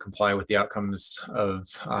must also comply with the outcomes of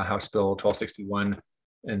House Bill 1261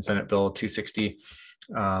 and Senate Bill 260.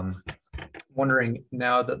 Wondering,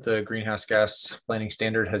 now that the greenhouse gas planning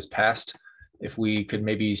standard has passed, if we could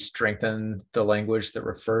maybe strengthen the language that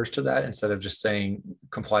refers to that instead of just saying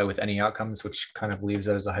comply with any outcomes, which kind of leaves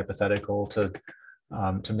it as a hypothetical, to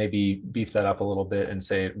maybe beef that up a little bit and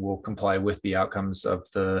say it will comply with the outcomes of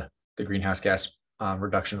the greenhouse gas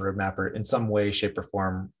reduction roadmap, or in some way, shape, or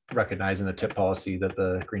form, recognizing the TIP policy that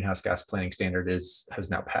the greenhouse gas planning standard has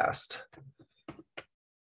now passed.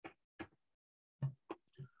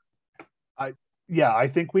 Yeah, I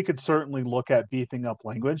think we could certainly look at beefing up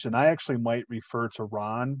language, and I actually might refer to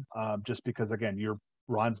Ron, just because, again,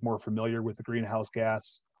 Ron's more familiar with the greenhouse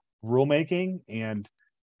gas rulemaking, and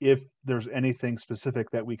if there's anything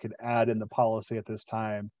specific that we could add in the policy at this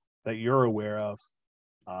time that you're aware of,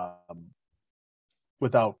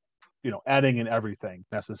 without adding in everything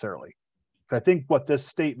necessarily. I think what this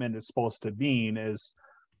statement is supposed to mean is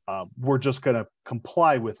we're just going to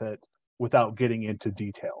comply with it without getting into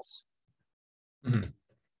details. Mm-hmm.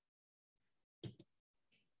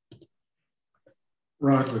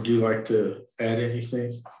 Ron, would you like to add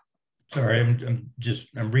anything? Sorry, I'm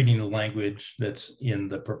reading the language that's in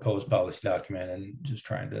the proposed policy document and just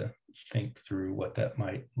trying to think through what that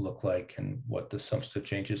might look like and what the substantive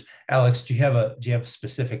changes. Alex, do you have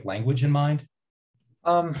specific language in mind?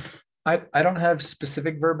 I don't have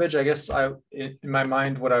specific verbiage. I guess in my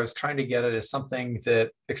mind, what I was trying to get at is something that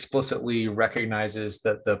explicitly recognizes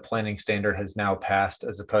that the planning standard has now passed,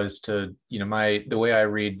 as opposed to, the way I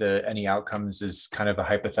read the any outcomes is kind of a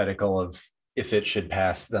hypothetical of, if it should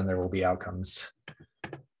pass, then there will be outcomes.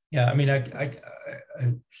 Yeah, I mean, I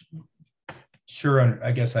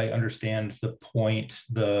guess I understand the point.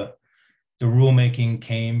 The rulemaking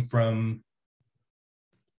came from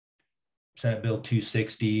Senate Bill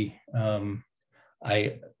 260.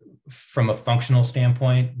 From a functional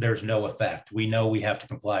standpoint, there's no effect. We know we have to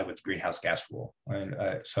comply with the greenhouse gas rule, and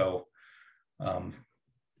it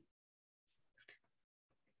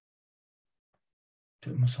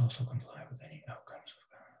must also comply with any outcomes.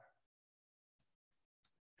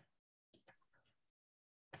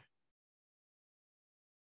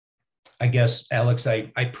 I guess, Alex,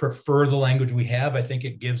 I prefer the language we have. I think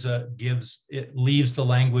it leaves the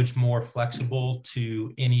language more flexible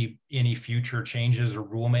to any future changes or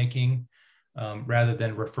rulemaking, rather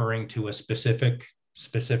than referring to a specific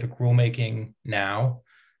rulemaking now.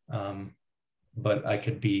 But I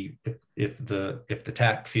could be, if the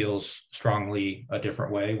TAC feels strongly a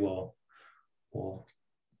different way, we'll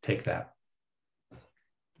take that.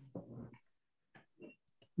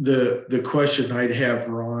 The question I'd have,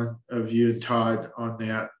 Ron, of you and Todd on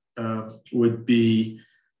that would be,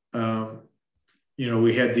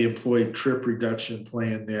 we had the employee trip reduction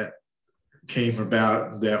plan that came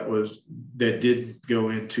about that did go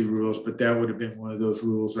into rules, but that would have been one of those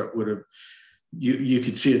rules that would have, you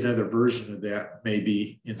could see another version of that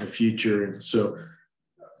maybe in the future. And so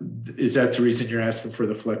is that the reason you're asking for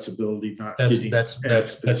the flexibility, not getting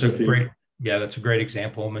as specific? That's a great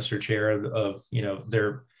example, Mr. Chair, of,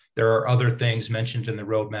 there are other things mentioned in the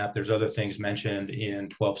roadmap. There's other things mentioned in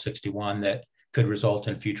 1261 that could result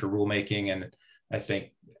in future rulemaking. And I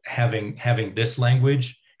think having this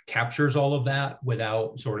language captures all of that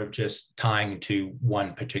without sort of just tying to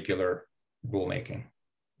one particular rulemaking.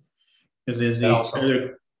 And then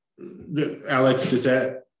Alex,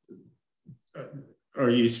 are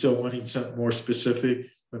you still wanting something more specific?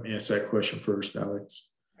 Let me ask that question first, Alex.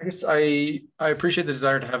 I guess I appreciate the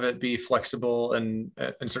desire to have it be flexible, and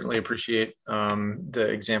certainly appreciate the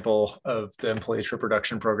example of the employee trip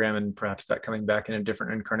reduction program, and perhaps that coming back in a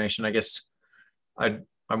different incarnation. I guess I'm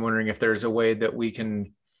wondering if there's a way that we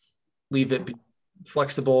can leave it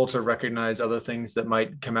flexible to recognize other things that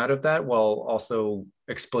might come out of that, while also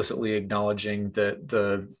explicitly acknowledging that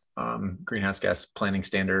the greenhouse gas planning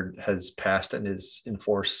standard has passed and is in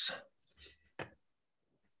force.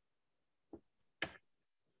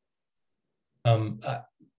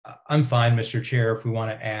 I'm fine, Mr. Chair, if we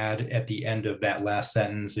want to add at the end of that last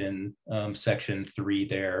sentence in section 3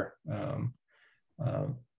 there,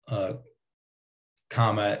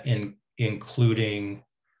 comma including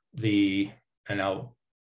the, and now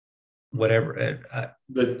whatever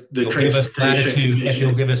the transportation. If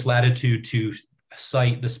you'll give us latitude to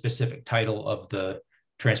cite the specific title of the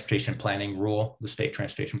transportation planning rule, the state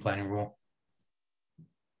transportation planning rule.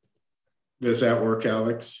 Does that work,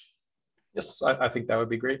 Alex? Yes, I think that would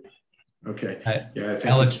be great. Okay. Yeah, I think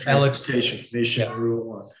Alex, it's transportation commission yeah.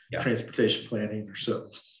 rule on transportation planning or so.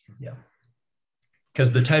 Yeah.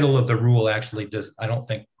 Because the title of the rule actually does, I don't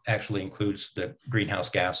think actually includes the greenhouse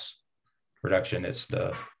gas reduction. It's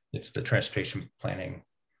the transportation planning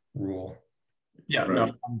rule. Yeah, Right.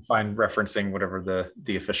 no, I'm fine referencing whatever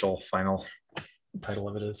the official final title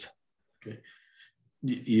of it is. Okay.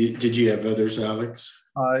 Did you have others, Alex?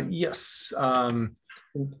 Yes.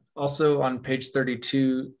 Also on page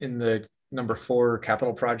 32 in the number 4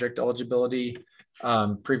 capital project eligibility,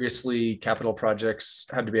 previously capital projects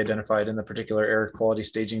had to be identified in the particular air quality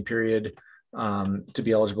staging period to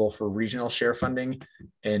be eligible for regional share funding.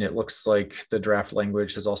 And it looks like the draft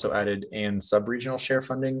language has also added and sub-regional share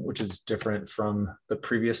funding, which is different from the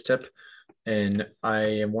previous tip. And I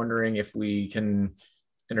am wondering if we can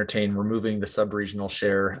entertain removing the sub-regional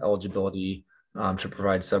share eligibility to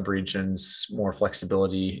provide sub-regions more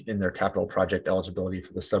flexibility in their capital project eligibility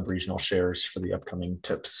for the sub-regional shares for the upcoming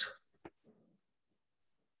tips.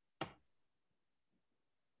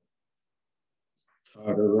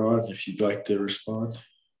 Todd or Rod, if you'd like to respond.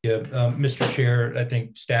 Yeah, Mr. Chair, I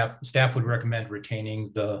think staff would recommend retaining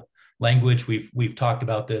the language. We've talked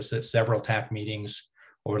about this at several TAC meetings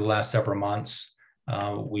over the last several months.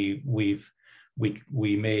 We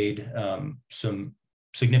made some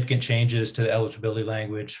significant changes to the eligibility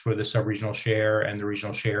language for the sub-regional share and the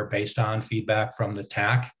regional share based on feedback from the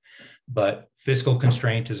TAC. But fiscal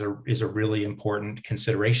constraint is a really important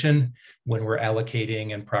consideration when we're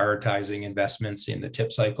allocating and prioritizing investments in the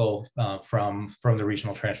tip cycle from the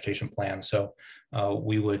regional transportation plan. So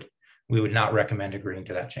we would not recommend agreeing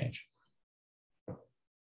to that change.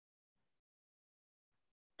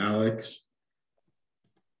 Alex?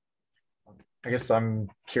 I guess I'm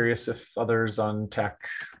curious if others on TAC,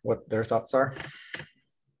 what their thoughts are.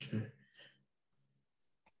 Okay.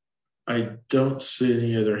 I don't see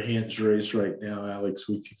any other hands raised right now, Alex.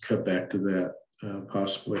 We could come back to that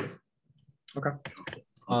possibly. Okay.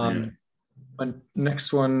 My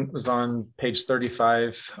next one was on page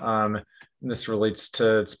 35. And this relates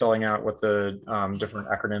to spelling out what the different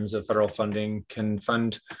acronyms of federal funding can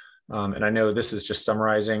fund. And I know this is just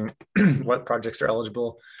summarizing what projects are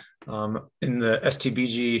eligible. In the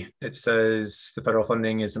STBG, it says the federal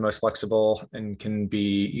funding is the most flexible and can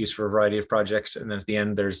be used for a variety of projects. And then at the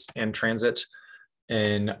end, there's and transit.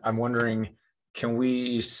 And I'm wondering, can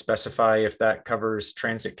we specify if that covers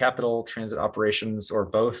transit capital, transit operations, or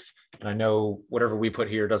both? And I know whatever we put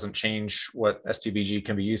here doesn't change what STBG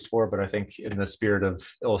can be used for, but I think in the spirit of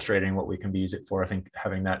illustrating what we can use it for, I think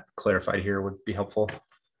having that clarified here would be helpful.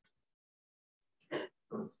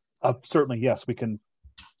 Certainly, yes, we can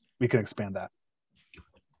expand that.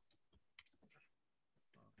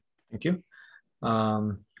 Thank you.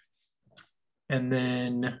 And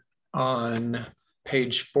then on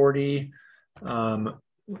page 40,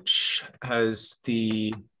 which has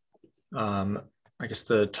the, I guess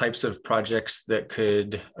the types of projects that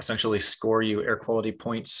could essentially score you air quality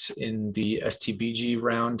points in the STBG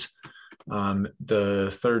round.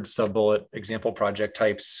 The third sub-bullet, example project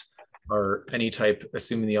types, are any type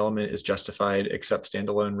assuming the element is justified except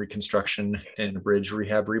standalone reconstruction and bridge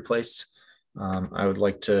rehab replace. I would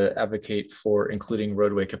like to advocate for including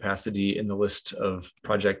roadway capacity in the list of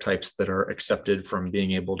project types that are accepted from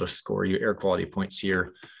being able to score you air quality points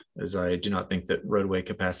here, as I do not think that roadway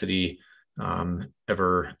capacity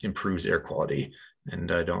ever improves air quality.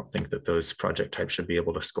 And I don't think that those project types should be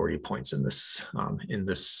able to score you points in this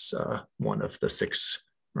one of the 6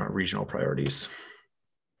 regional priorities.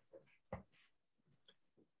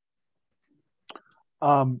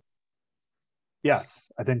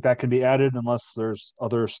 Yes, I think that can be added unless there's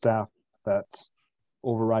other staff that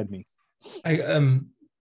override me. Again,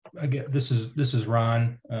 this is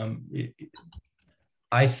Ron.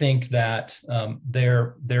 I think that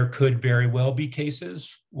there could very well be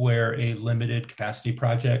cases where a limited capacity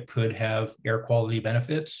project could have air quality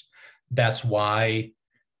benefits. That's why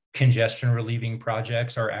congestion relieving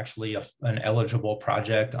projects are actually an eligible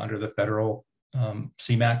project under the federal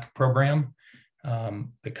CMAQ program.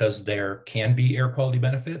 Because there can be air quality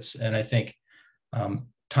benefits. And I think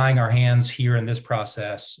tying our hands here in this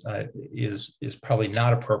process is probably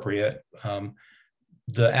not appropriate.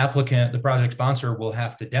 the applicant, the project sponsor, will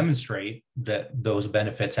have to demonstrate that those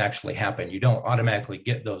benefits actually happen. You don't automatically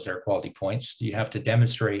get those air quality points. You have to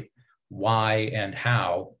demonstrate why and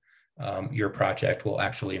how your project will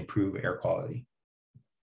actually improve air quality.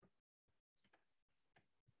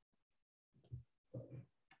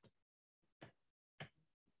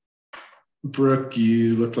 Brooke,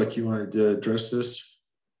 you look like you wanted to address this.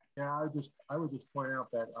 Yeah, I would just point out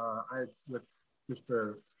that I would just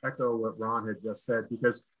to echo what Ron had just said,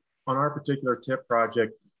 because on our particular TIP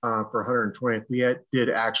project for 120th, we did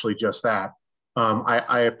actually just that.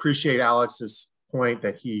 I appreciate Alex's point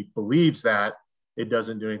that he believes that it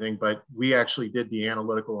doesn't do anything, but we actually did the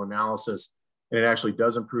analytical analysis, and it actually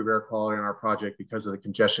does improve air quality on our project because of the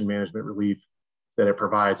congestion management relief that it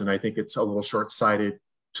provides. And I think it's a little short-sighted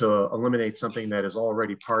to eliminate something that is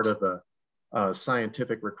already part of the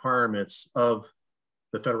scientific requirements of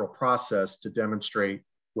the federal process to demonstrate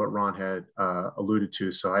what Ron had alluded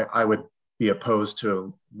to. So I would be opposed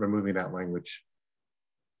to removing that language.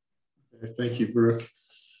 Okay, thank you, Brooke.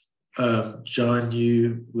 John,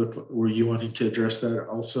 were you wanting to address that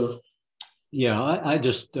also? Yeah,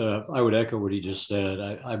 I would echo what he just said.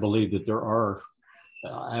 I believe that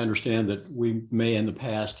I understand that we may in the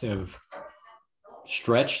past have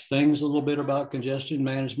stretched things a little bit about congestion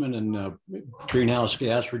management and greenhouse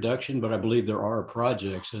gas reduction, but I believe there are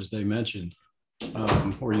projects, as they mentioned,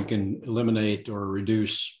 where you can eliminate or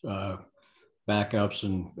reduce backups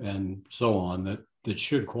and so on that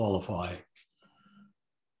should qualify.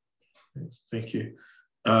 Thank you.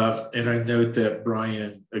 And I note that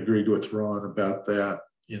Brian agreed with Ron about that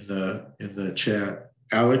in the chat.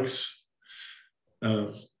 Alex,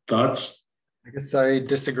 thoughts? I guess I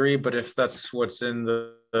disagree, but if that's what's in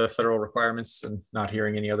the federal requirements and not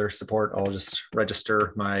hearing any other support, I'll just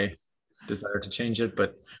register my desire to change it,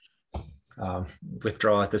 but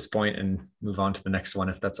withdraw at this point and move on to the next one,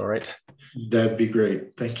 if that's all right. That'd be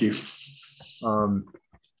great. Thank you.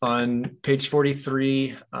 On page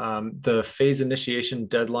 43, the phase initiation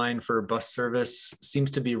deadline for bus service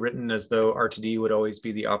seems to be written as though RTD would always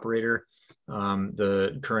be the operator.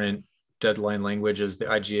 The current deadline language is the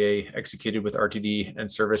IGA executed with RTD and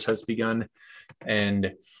service has begun.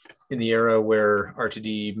 And in the era where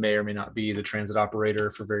RTD may or may not be the transit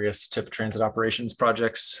operator for various TIP transit operations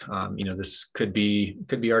projects, this could be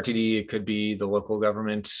RTD, it could be the local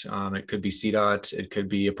government, it could be CDOT, it could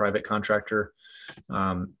be a private contractor.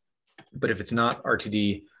 But if it's not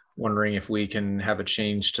RTD, wondering if we can have a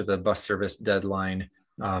change to the bus service deadline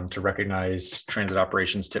to recognize transit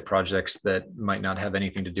operations TIP projects that might not have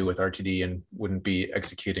anything to do with RTD and wouldn't be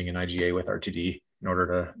executing an IGA with RTD in order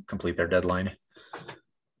to complete their deadline.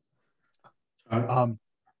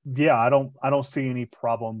 Yeah, I don't see any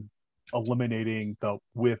problem eliminating the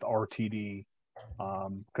with RTD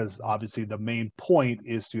because obviously the main point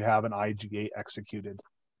is to have an IGA executed.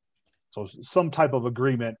 So some type of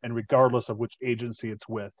agreement, and regardless of which agency it's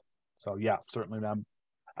with. So yeah, certainly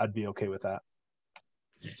I'd be okay with that.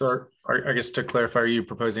 So I guess to clarify, are you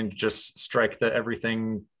proposing to just strike the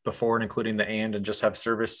everything before and including the and just have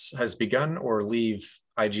service has begun, or leave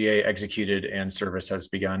IGA executed and service has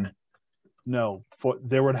begun? No,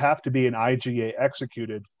 there would have to be an IGA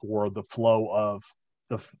executed for the flow of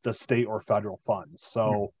the state or federal funds.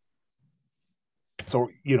 So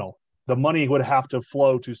the money would have to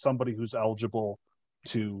flow to somebody who's eligible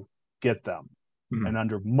to get them. Mm-hmm. And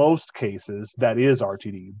under most cases, that is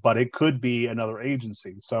RTD, but it could be another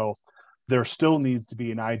agency. So there still needs to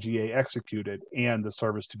be an IGA executed and the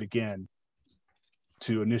service to begin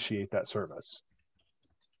to initiate that service.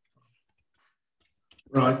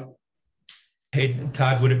 Right. Hey,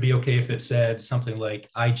 Todd, would it be okay if it said something like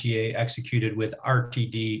IGA executed with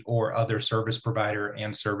RTD or other service provider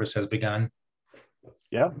and service has begun?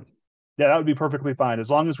 Yeah, that would be perfectly fine, as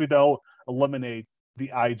long as we don't eliminate the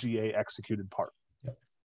IGA executed part.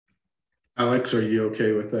 Alex, are you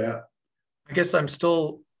okay with that? I guess I'm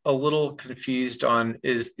still a little confused on,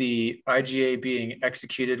 is the IGA being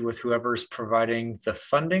executed with whoever's providing the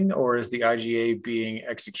funding, or is the IGA being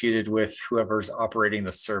executed with whoever's operating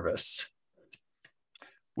the service?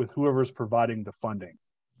 With whoever's providing the funding.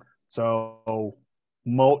 So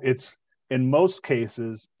it's in most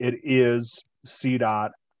cases, it is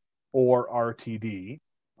CDOT or RTD.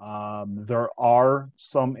 There are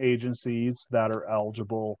some agencies that are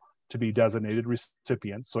eligible to be designated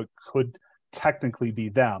recipients, so it could technically be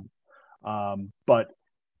them. But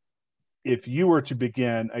if you were to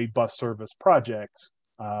begin a bus service project,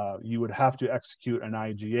 you would have to execute an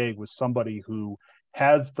IGA with somebody who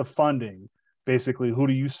has the funding. Basically, who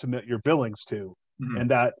do you submit your billings to? Mm-hmm.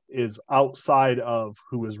 And that is outside of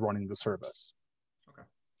who is running the service.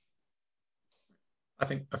 I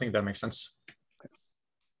think that makes sense.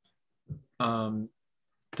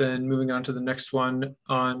 Then moving on to the next one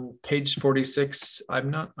on page 46, I'm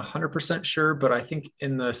not 100% sure, but I think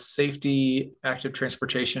in the safety, active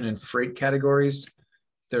transportation, and freight categories,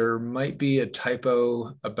 there might be a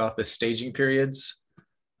typo about the staging periods.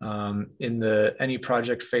 In the any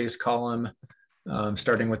project phase column,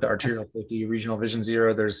 starting with the arterial safety regional vision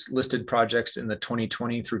 0, there's listed projects in the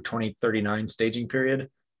 2020 through 2039 staging period,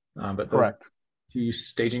 but those are 2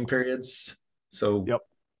 staging periods. So yep.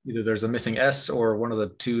 Either there's a missing S or one of the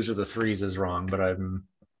 2s or the 3s is wrong, but I'm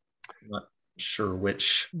not sure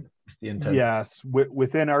which is the intent. Yes,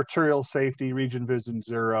 within arterial safety region vision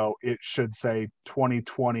 0, it should say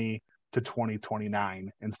 2020 to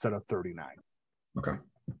 2029 instead of 39. Okay.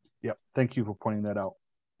 Yep. Thank you for pointing that out.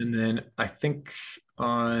 And then I think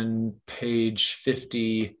on page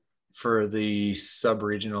 50 for the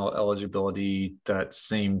sub-regional eligibility, that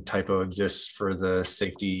same typo exists for the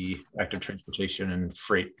safety, active transportation, and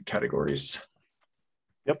freight categories.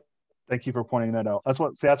 Yep. Thank you for pointing that out. That's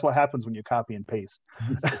what happens when you copy and paste.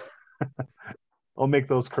 I'll make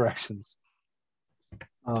those corrections.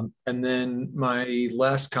 And then my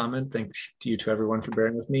last comment, thanks to you to everyone for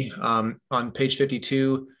bearing with me. On page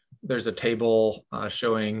 52, there's a table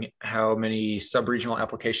showing how many sub-regional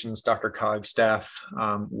applications DRCOG staff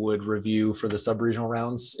would review for the sub-regional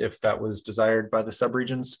rounds if that was desired by the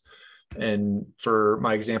sub-regions. And for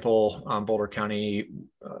my example, Boulder County,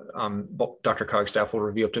 DRCOG staff will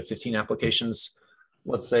review up to 15 applications.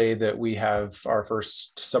 Let's say that we have our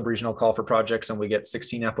first sub-regional call for projects and we get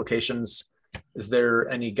 16 applications. Is there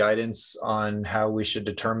any guidance on how we should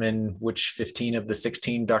determine which 15 of the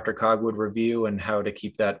 16 DRCOG would review and how to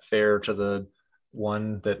keep that fair to the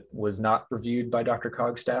one that was not reviewed by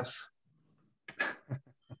DRCOG staff?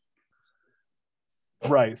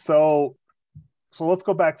 Right. So let's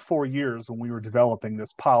go back 4 years when we were developing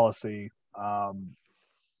this policy.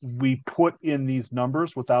 We put in these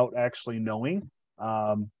numbers without actually knowing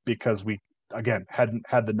because we, again, hadn't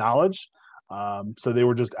had the knowledge. So they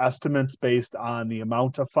were just estimates based on the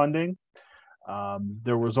amount of funding.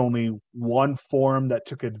 There was only one forum that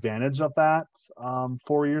took advantage of that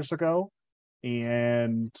 4 years ago.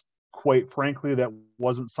 And quite frankly, that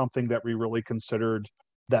wasn't something that we really considered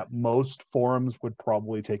that most forums would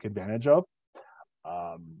probably take advantage of.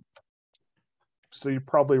 So you're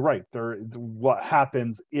probably right. What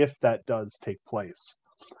happens if that does take place?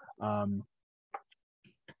 And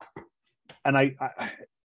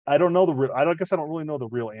I don't know I guess I don't really know the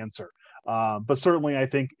real answer. But certainly I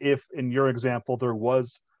think if in your example, there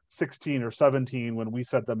was 16 or 17 when we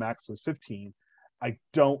said the max was 15, I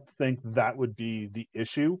don't think that would be the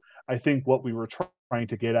issue. I think what we were trying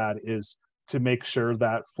to get at is to make sure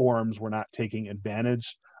that forums were not taking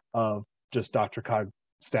advantage of just DRCOG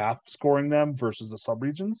staff scoring them versus the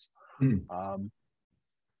subregions.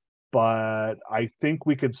 But I think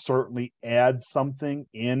we could certainly add something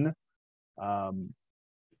in,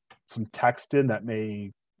 some text in that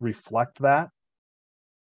may reflect that.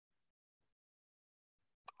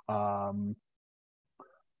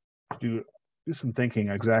 Do some thinking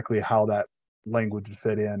exactly how that language would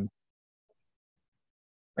fit in.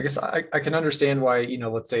 I guess I can understand why,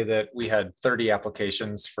 let's say that we had 30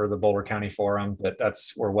 applications for the Boulder County Forum,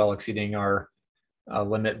 we're well exceeding our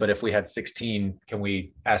limit. But if we had 16, can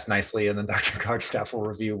we ask nicely and then DRCOG staff will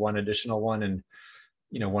review one additional one, and,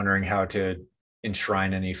 wondering how to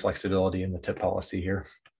enshrine any flexibility in the TIP policy here.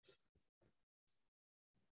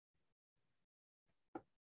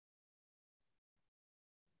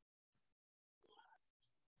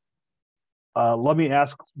 Let me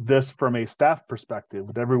ask this from a staff perspective.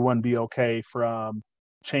 Would everyone be okay from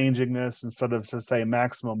changing this instead of to say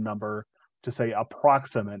maximum number to say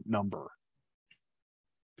approximate number?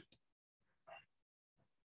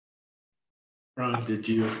 Ron, did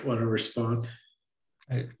you want to respond?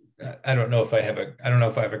 I don't know if I have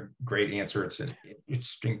a great answer. It's an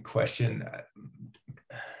interesting question.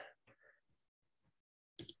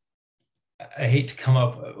 I hate to come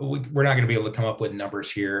up, we're not going to be able to come up with numbers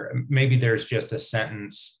here. Maybe there's just a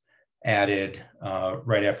sentence added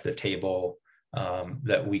right after the table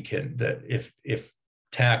that if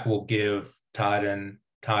TAC will give Todd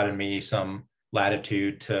and me some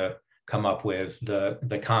latitude to come up with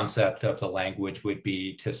the concept of the language would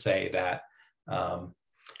be to say that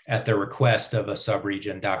at the request of a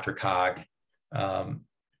subregion, DRCOG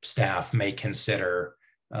staff may consider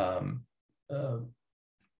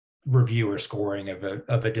review or scoring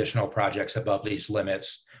of additional projects above these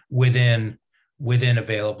limits within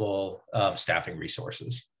available staffing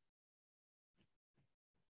resources.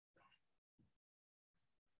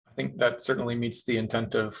 I think that certainly meets the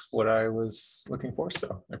intent of what I was looking for.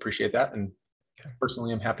 So I appreciate that. And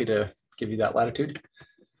personally, I'm happy to give you that latitude.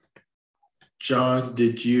 John,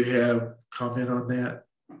 did you have comment on that?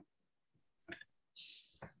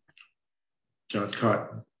 John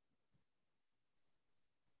Cotton.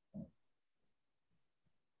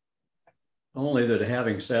 Only that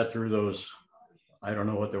having sat through those, I don't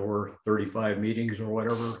know what there were, 35 meetings or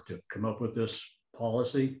whatever to come up with this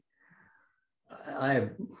policy. I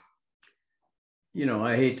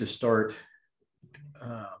hate to start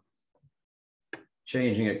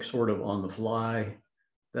changing it sort of on the fly.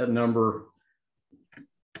 That number,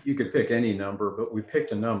 you could pick any number, but we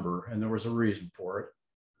picked a number and there was a reason for it.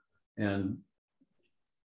 And,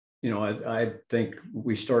 I think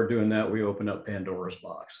we start doing that, we open up Pandora's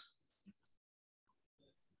box.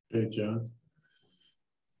 Okay, John.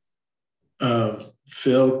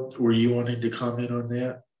 Phil, were you wanting to comment on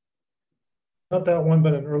that? Not that one,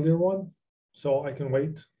 but an earlier one, so I can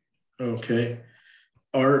wait. Okay.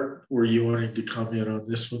 Art, were you wanting to comment on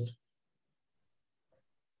this one?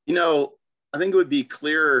 I think it would be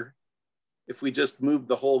clearer if we just move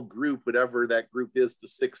the whole group, whatever that group is, to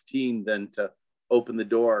 16, than to open the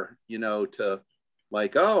door, to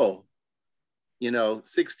like,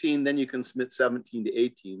 16, then you can submit 17 to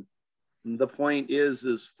 18. And the point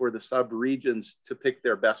is for the sub-regions to pick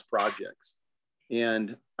their best projects.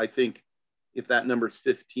 And I think if that number is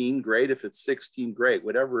 15, great. If it's 16, great.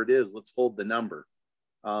 Whatever it is, let's hold the number.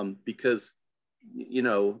 Because,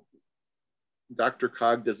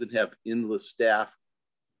 DRCOG doesn't have endless staff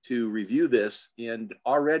to review this. And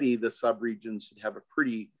already the sub-regions should have a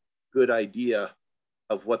pretty good idea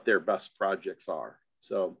of what their best projects are.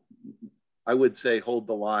 So I would say hold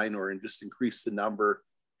the line or just increase the number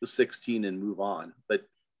to 16 and move on. But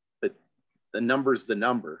the number's the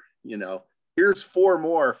number, Here's 4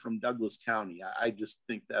 more from Douglas County. I just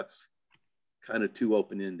think that's kind of too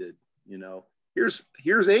open-ended,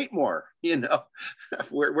 Here's 8 more,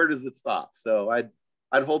 Where does it stop? So I'd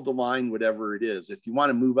hold the line, whatever it is. If you want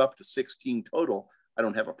to move up to 16 total, I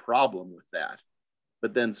don't have a problem with that.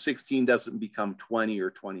 But then 16 doesn't become 20 or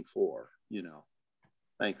 24,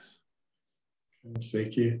 Thanks.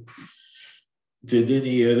 Thank you. Did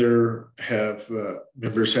any other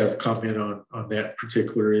members have comment on that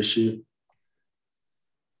particular issue?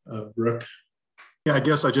 Brooke? Yeah, I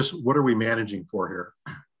guess what are we managing for here?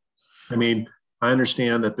 I mean, I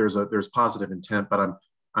understand that there's positive intent, but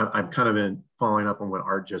I'm kind of following up on what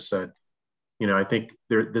Art just said. I think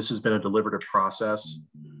this has been a deliberative process,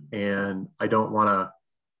 and I don't want to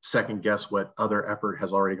second guess what other effort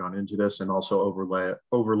has already gone into this, and also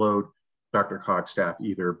overload DRCOG staff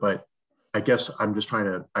either. But I guess I'm just trying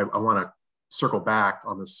to, I want to circle back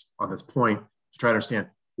on this point to try to understand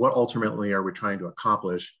what ultimately are we trying to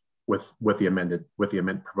accomplish with the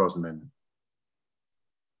proposed amendment.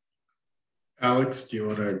 Alex, do you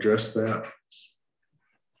want to address that?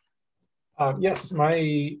 Yes,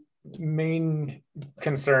 my main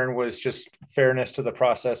concern was just fairness to the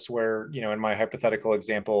process where, in my hypothetical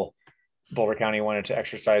example, Boulder County wanted to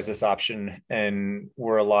exercise this option and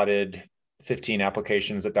we're allotted 15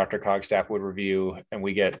 applications that DRCOG staff would review, and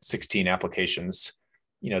we get 16 applications.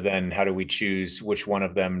 Then how do we choose which one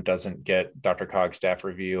of them doesn't get DRCOG staff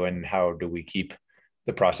review, and how do we keep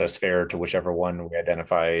the process fair to whichever one we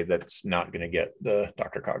identify that's not going to get the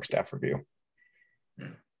DRCOG staff review?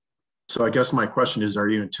 So I guess my question is, are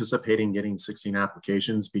you anticipating getting 16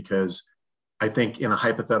 applications? Because I think in a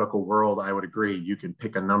hypothetical world, I would agree, you can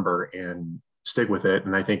pick a number and stick with it.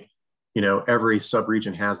 And I think, every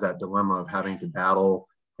sub-region has that dilemma of having to battle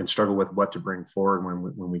and struggle with what to bring forward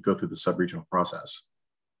when we go through the sub-regional process.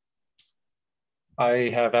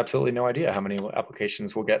 I have absolutely no idea how many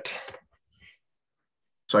applications we'll get.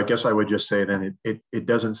 So I guess I would just say then it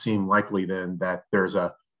doesn't seem likely then that there's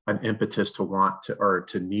an impetus to want to, or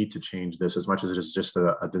to need to change this as much as it is just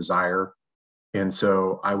a desire. And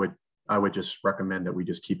so I would just recommend that we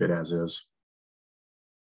just keep it as is.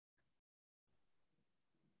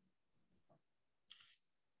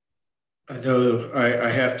 I know I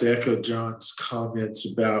have to echo John's comments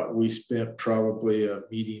about we spent probably a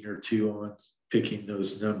meeting or 2 on picking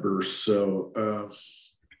those numbers. So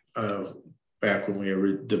back when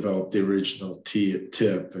we developed the original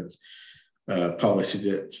TIP and policy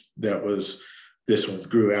that was, this one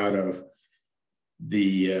grew out of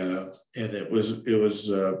the, and it was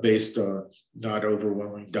based on not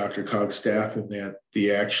overwhelming DRCOG staff, and that the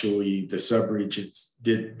subregions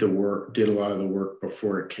did a lot of the work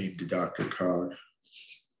before it came to DRCOG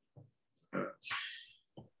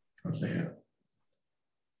on that,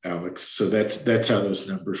 Alex. So that's how those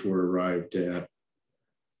numbers were arrived at.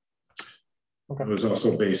 It was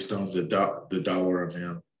also based on the dollar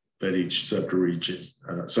amount that each subregion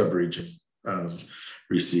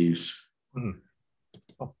receives.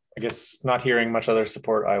 Well, I guess not hearing much other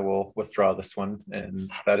support, I will withdraw this one.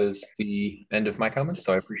 And that is the end of my comments.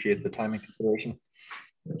 So I appreciate the time and consideration.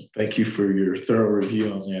 Thank you for your thorough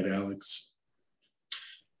review on that, Alex.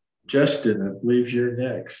 Justin, I believe you're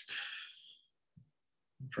next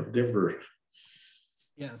from Denver.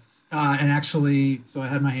 Yes, and actually, so I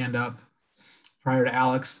had my hand up prior to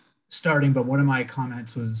Alex starting, but one of my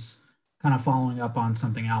comments was kind of following up on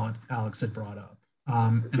something Alex had brought up.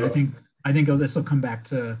 And I think this will come back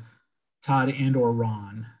to Todd and or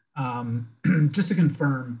Ron. Just to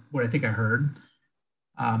confirm what I think I heard,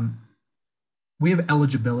 we have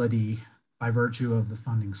eligibility by virtue of the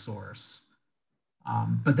funding source,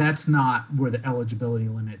 but that's not where the eligibility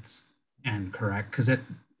limits end, correct? Because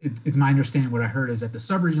it's my understanding, what I heard is at the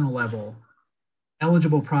sub-regional level,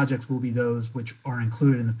 eligible projects will be those which are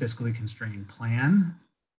included in the fiscally constrained plan.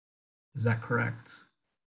 Is that correct?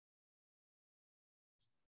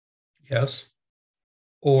 Yes.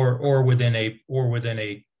 Or within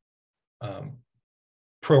a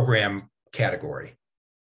program category.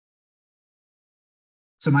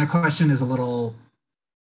 So my question is a little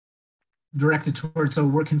directed towards, so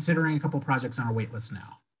we're considering a couple of projects on our wait list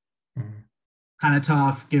now. Mm-hmm. Kind of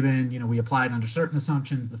tough given, we applied under certain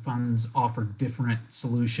assumptions, the funds offer different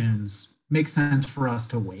solutions. Makes sense for us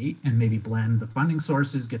to wait and maybe blend the funding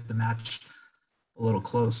sources, get the match a little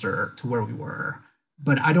closer to where we were.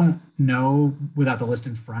 But I don't know, without the list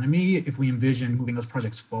in front of me, if we envision moving those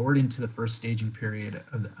projects forward into the first staging period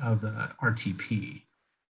of the RTP.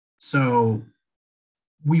 So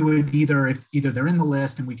we would either they're in the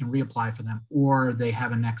list and we can reapply for them, or they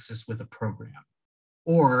have a nexus with a program,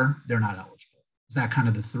 or they're not eligible. Is that kind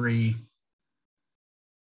of the three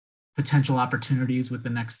potential opportunities with the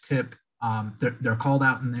next tip? They're called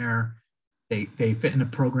out in there, they fit in a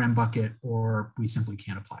program bucket, or we simply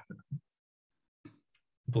can't apply for them.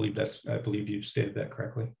 I believe you stated that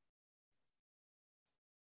correctly.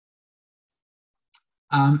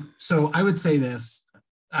 So I would say this,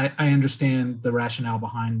 I understand the rationale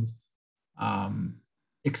behind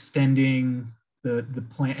extending the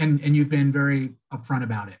plan, and you've been very upfront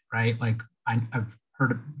about it, right? Like I've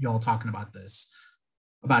heard y'all talking about this,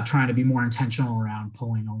 about trying to be more intentional around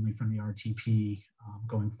pulling only from the RTP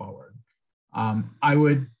going forward. I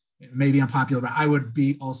would, maybe unpopular, but I would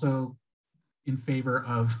be also in favor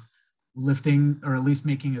of lifting, or at least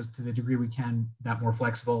making, as to the degree we can, that more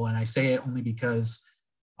flexible. And I say it only because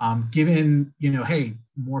given, hey,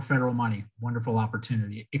 more federal money, wonderful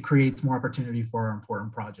opportunity. It creates more opportunity for our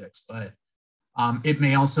important projects, but it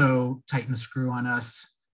may also tighten the screw on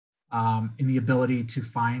us in the ability to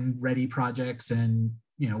find ready projects. And,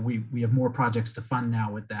 we have more projects to fund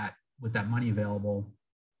now with that money available.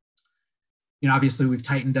 Obviously we've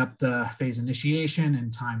tightened up the phase initiation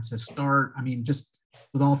and time to start. I mean, just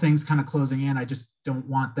with all things kind of closing in, I just don't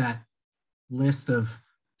want that list of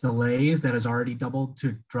delays that has already doubled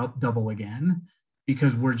to double again,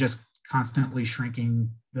 because we're just constantly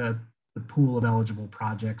shrinking the pool of eligible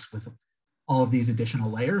projects with all of these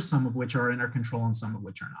additional layers, some of which are in our control and some of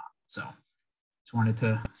which are not. So just wanted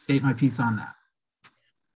to state my piece on that.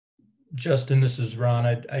 Justin, this is Ron.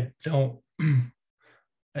 I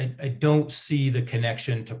don't see the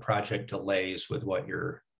connection to project delays with what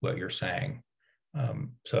you're saying.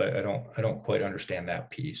 So I don't quite understand that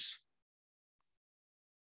piece.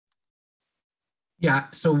 Yeah,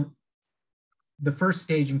 so the first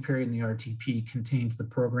staging period in the RTP contains the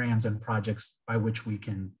programs and projects by which we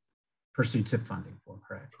can pursue TIP funding for,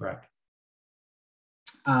 correct? Correct.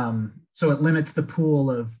 So it limits the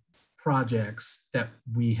pool of projects that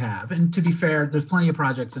we have. And to be fair, there's plenty of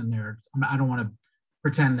projects in there. I don't want to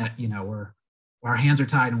pretend that, our hands are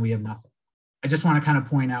tied and we have nothing. I just want to kind of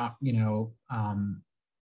point out,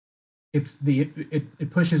 it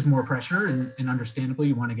pushes more pressure, and understandably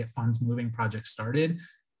you want to get funds moving, projects started.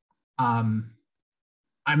 I'm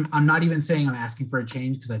not even saying I'm asking for a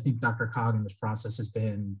change, because I think DRCOG in this process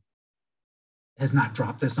has not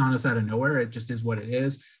dropped this on us out of nowhere. It just is what it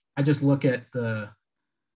is. I just look at the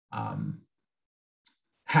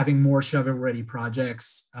having more shovel-ready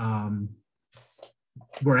projects.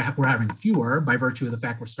 We're having fewer by virtue of the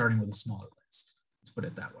fact we're starting with a smaller list. Let's put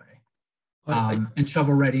it that way. And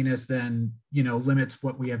shovel readiness then, limits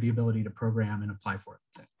what we have the ability to program and apply for.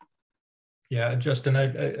 Yeah, Justin,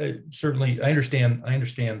 I certainly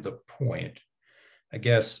understand the point. I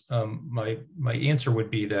guess my answer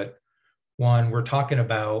would be that, one, we're talking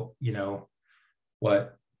about,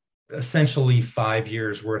 what, essentially 5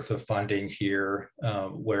 years worth of funding here,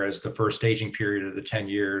 whereas the first staging period of the 10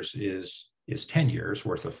 years is 10 years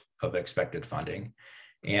worth of expected funding.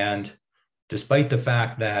 And despite the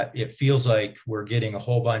fact that it feels like we're getting a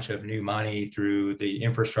whole bunch of new money through the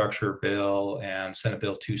infrastructure bill and Senate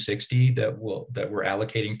Bill 260 that we're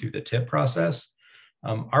allocating through the TIP process,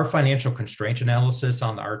 our financial constraint analysis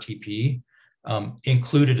on the RTP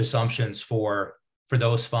included assumptions for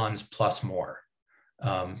those funds plus more.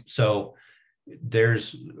 So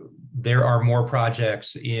there are more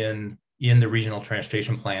projects in the regional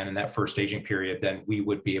transportation plan in that first staging period than we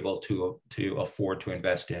would be able to afford to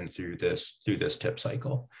invest in through this TIP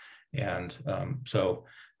cycle. And so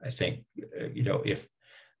I think, if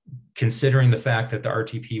considering the fact that the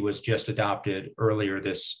RTP was just adopted earlier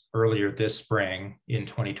this spring in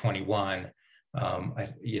 2021,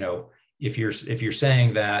 if you're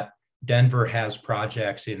saying that Denver has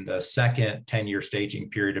projects in the second 10-year staging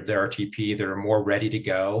period of their RTP that are more ready to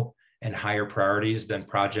go and higher priorities than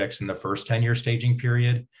projects in the first 10-year staging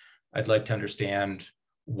period, I'd like to understand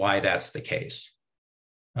why that's the case.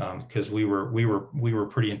 Because we were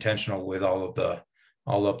pretty intentional with all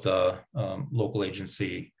of the local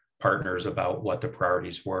agency partners about what the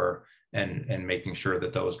priorities were and making sure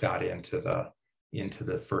that those got into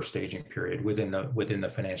the first staging period within the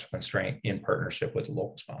financial constraint in partnership with the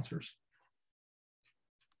local sponsors.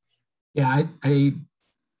 Yeah,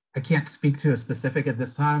 I can't speak to a specific at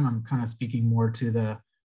this time. I'm kind of speaking more to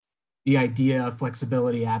the idea of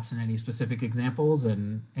flexibility absent any specific examples.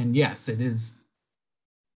 And yes, it is,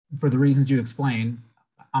 for the reasons you explained,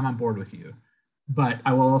 I'm on board with you. But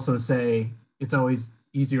I will also say it's always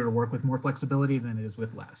easier to work with more flexibility than it is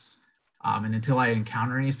with less. And until I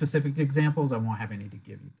encounter any specific examples, I won't have any to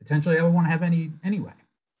give you. Potentially, I won't have any anyway.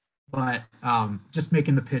 But just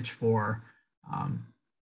making the pitch for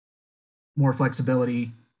more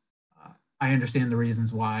flexibility. I understand the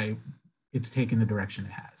reasons why it's taken the direction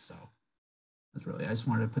it has. So that's really, I just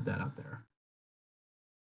wanted to put that out there.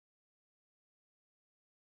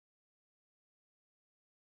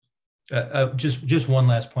 Just one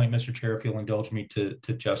last point, Mr. Chair, if you'll indulge me to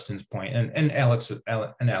Justin's point, and Alex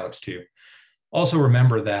too. Also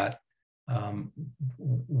remember that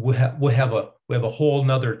we have a whole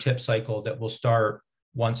nother TIP cycle that will start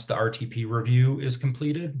once the RTP review is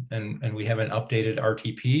completed, and we have an updated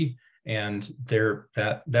RTP, and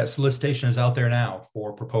that solicitation is out there now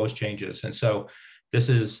for proposed changes. And so this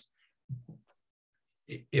is,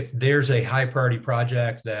 if there's a high priority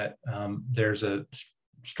project that there's a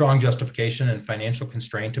strong justification and financial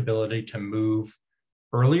constraint ability to move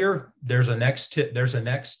earlier, there's a next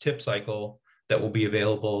TIP cycle that will be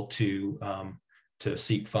available to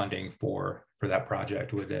seek funding for that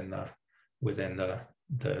project within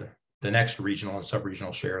the next regional and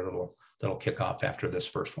sub-regional share that'll kick off after this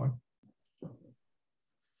first one.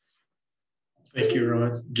 Thank you,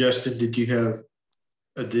 Ron. Justin, did you have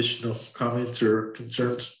additional comments or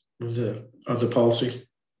concerns on the policy?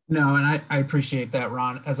 No, and I appreciate that,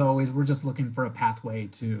 Ron. As always, we're just looking for a pathway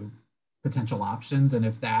to potential options. And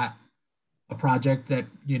if a project that,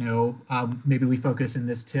 maybe we focus in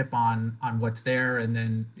this TIP on what's there, and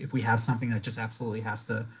then if we have something that just absolutely has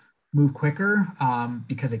to move quicker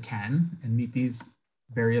because it can and meet these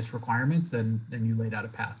various requirements, then you laid out a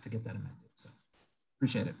path to get that amended. So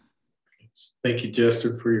appreciate it. Thank you,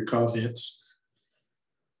 Justin, for your comments.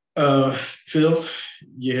 Phil,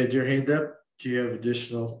 you had your hand up. Do you have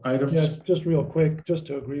additional items? Yeah, just real quick, just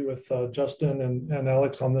to agree with Justin and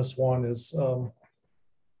Alex on this one is,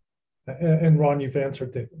 and Ron, you've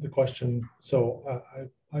answered the question. So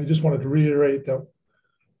I just wanted to reiterate that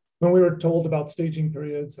when we were told about staging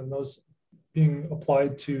periods and those being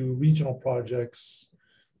applied to regional projects,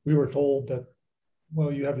 we were told that, well,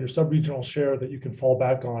 you have your sub-regional share that you can fall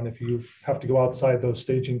back on if you have to go outside those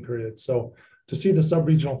staging periods. So to see the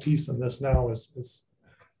sub-regional piece in this now is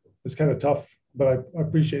kind of tough, but I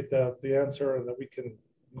appreciate the answer and that we can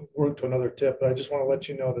work to another TIP. But I just want to let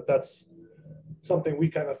you know that that's something we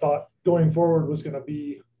kind of thought going forward was going to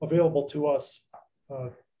be available to us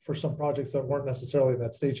for some projects that weren't necessarily in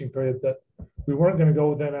that staging period, that we weren't going to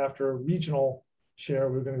go then after regional share,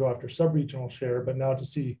 we were going to go after sub-regional share. But now to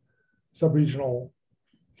see sub-regional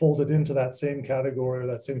folded into that same category or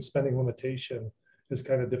that same spending limitation is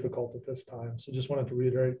kind of difficult at this time. So just wanted to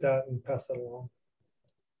reiterate that and pass that along.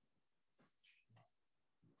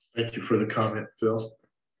 Thank you for the comment, Phil.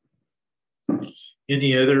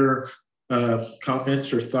 Any other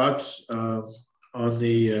comments or thoughts on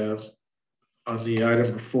the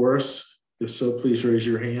item before us? If so, please raise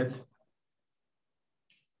your hand.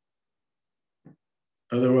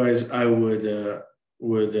 Otherwise, I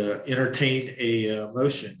would entertain a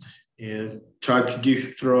motion. And Todd, could you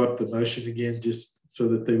throw up the motion again, just so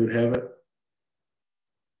that they would have it?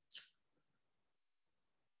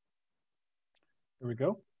 There we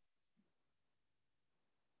go.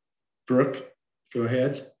 Brooke, go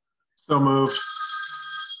ahead. So moved.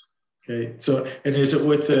 Okay, so, and is it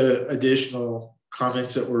with the additional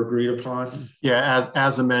comments that were agreed upon? Yeah,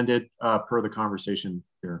 as amended per the conversation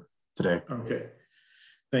here today. Okay,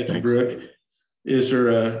 thank you, Thanks. Brooke. Is there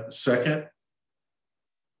a second?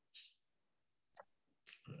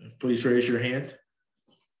 Please raise your hand.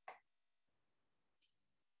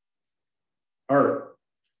 Art,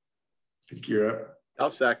 I think you're up. I'll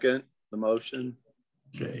second the motion.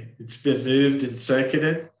 Okay, it's been moved and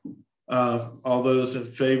seconded. All those in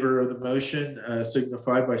favor of the motion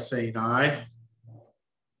signify by saying aye.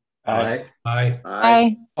 Aye. Aye.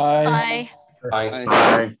 Aye. Aye. Aye.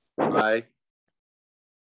 Aye. Aye.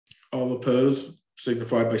 All opposed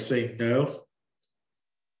signify by saying no.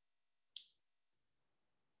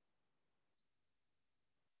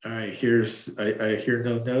 I hear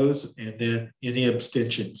no no's, and then any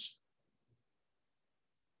abstentions.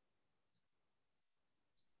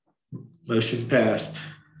 Motion passed.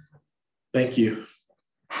 Thank you.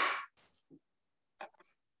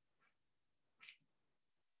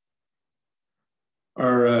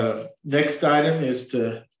 Our next item is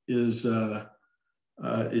it's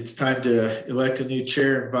time to elect a new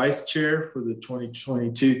chair and vice chair for the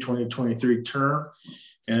 2022-2023 term.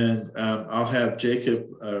 And I'll have Jacob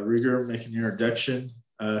Rieger make an introduction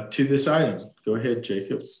to this item. Go ahead,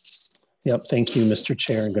 Jacob. Yep, thank you, Mr.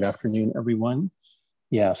 Chair, and good afternoon, everyone.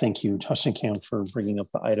 Yeah, thank you, Tashinkam, for bringing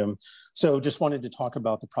up the item. So just wanted to talk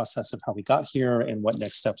about the process of how we got here and what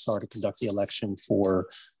next steps are to conduct the election for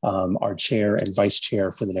our chair and vice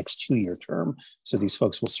chair for the next 2-year term. So these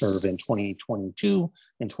folks will serve in 2022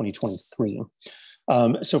 and 2023.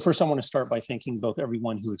 So first I want to start by thanking both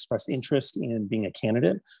everyone who expressed interest in being a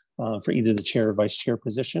candidate for either the chair or vice chair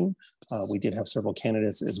position. We did have several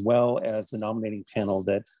candidates, as well as the nominating panel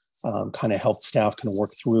that kind of helped staff kind of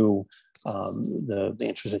work through the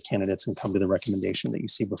interested candidates and come to the recommendation that you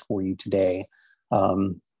see before you today.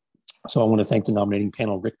 So I want to thank the nominating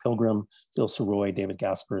panel, Rick Pilgrim, Bill Saroy, David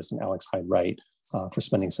Gaspers, and Alex Hyde-Wright for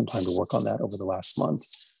spending some time to work on that over the last month.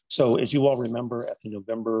 So as you all remember, at the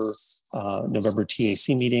November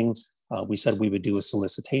TAC meeting, we said we would do a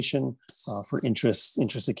solicitation for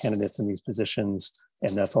interested candidates in these positions.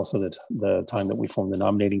 And that's also the time that we formed the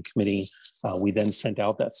nominating committee. We then sent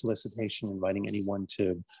out that solicitation inviting anyone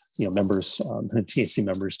to, members, TAC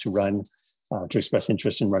members to run, to express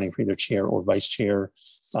interest in running for either chair or vice chair.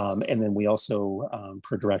 And then we also,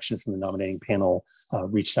 per direction from the nominating panel,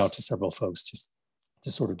 reached out to several folks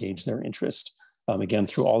to sort of gauge their interest. Again,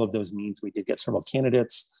 through all of those means, we did get several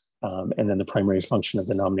candidates. And then the primary function of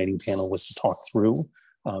the nominating panel was to talk through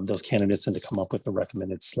those candidates and to come up with the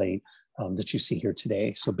recommended slate that you see here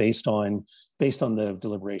today. So based on the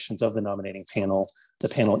deliberations of the nominating panel, the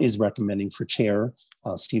panel is recommending for chair,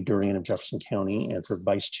 Steve Durian of Jefferson County, and for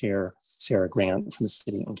vice chair, Sarah Grant from the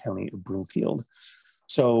city and county of Broomfield.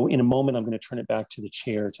 So in a moment, I'm going to turn it back to the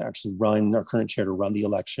chair to actually run, our current chair, to run the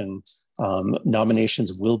election.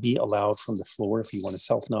 Nominations will be allowed from the floor if you want to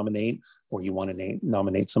self-nominate or you want to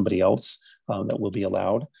nominate somebody else, that will be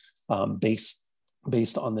allowed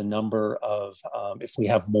based on the number of, if we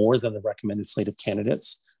have more than the recommended slate of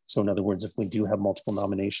candidates. So in other words, if we do have multiple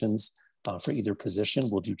nominations for either position,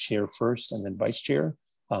 we'll do chair first and then vice chair.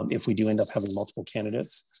 If we do end up having multiple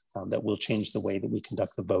candidates, that will change the way that we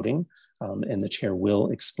conduct the voting, and the chair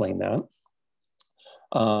will explain that.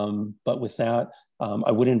 But with that,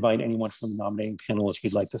 I would invite anyone from the nominating panel if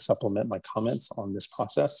you'd like to supplement my comments on this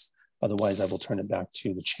process. Otherwise, I will turn it back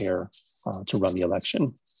to the chair to run the election.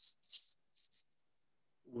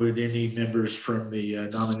 Would any members from the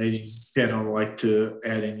nominating panel like to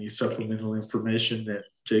add any supplemental information that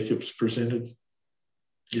Jacob's presented?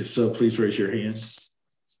 If so, please raise your hand.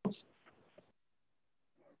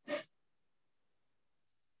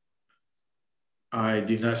 I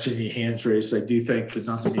do not see any hands raised. I do thank the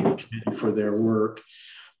nominating committee for their work.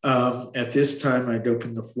 At this time, I'd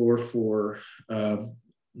open the floor for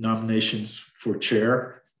nominations for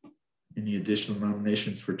chair. Any additional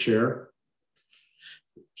nominations for chair?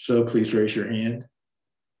 So please raise your hand.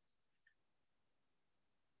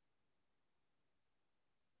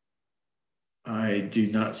 I do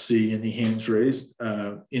not see any hands raised.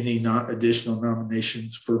 Any additional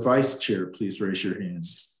nominations for vice chair, please raise your hand.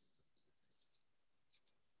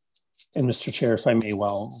 And Mr. Chair, if I may,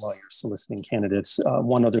 while you're soliciting candidates,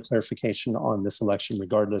 one other clarification on this election,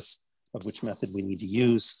 regardless of which method we need to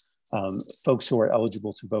use. Folks who are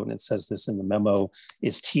eligible to vote, and it says this in the memo,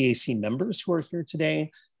 is TAC members who are here today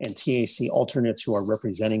and TAC alternates who are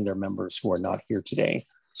representing their members who are not here today.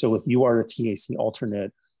 So if you are a TAC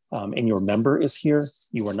alternate and your member is here,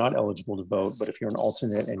 you are not eligible to vote. But if you're an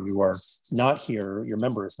alternate and you are not here, your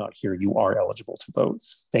member is not here, you are eligible to vote.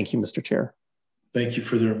 Thank you, Mr. Chair. Thank you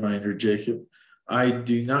for the reminder, Jacob. I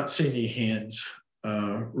do not see any hands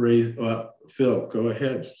raised. Phil, go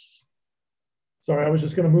ahead. Sorry, I was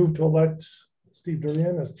just going to move to elect Steve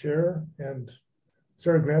Durian as chair and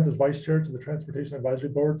Sarah Grant as vice chair to the Transportation Advisory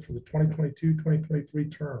Board for the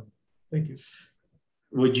 2022-2023 term. Thank you.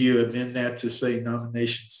 Would you amend that to say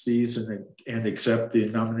nomination cease and accept the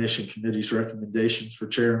nomination committee's recommendations for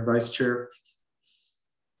chair and vice chair?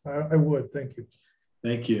 I would. Thank you.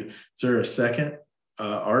 Thank you. Is there a second?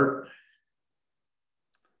 Art?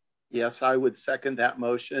 Yes, I would second that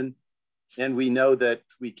motion. And we know that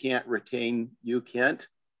we can't retain you, Kent,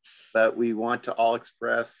 but we want to all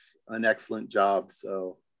express an excellent job.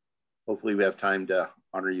 So hopefully we have time to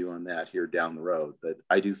honor you on that here down the road. But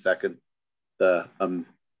I do second the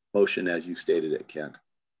motion as you stated it, Kent.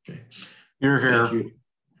 Okay. Here, here. Thank you.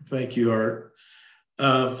 Thank you, Art.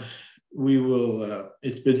 We will,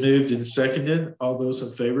 it's been moved and seconded. All those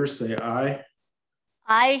in favor say aye.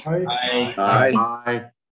 Aye. Aye.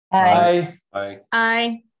 Aye. Aye. Aye.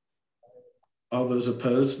 Aye. All those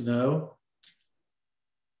opposed, no.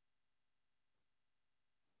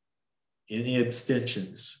 Any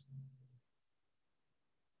abstentions?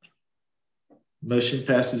 Motion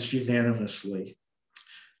passes unanimously.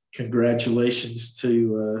 Congratulations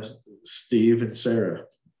to Steve and Sarah.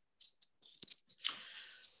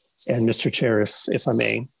 And Mr. Chair, if I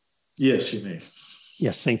may. Yes, you may.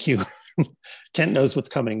 Yes, thank you. Kent knows what's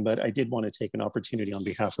coming, but I did want to take an opportunity on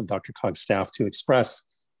behalf of DRCOG's staff to express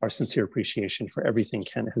our sincere appreciation for everything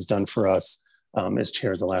Kent has done for us as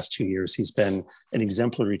chair the last 2 years. He's been an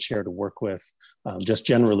exemplary chair to work with, just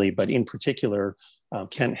generally, but in particular,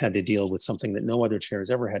 Kent had to deal with something that no other chair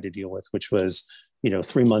has ever had to deal with, which was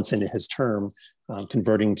 3 months into his term,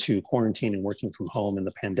 converting to quarantine and working from home in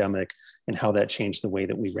the pandemic, and how that changed the way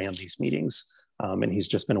that we ran these meetings. And he's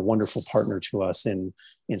just been a wonderful partner to us in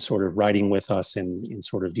sort of riding with us and in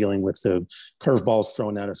sort of dealing with the curveballs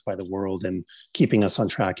thrown at us by the world and keeping us on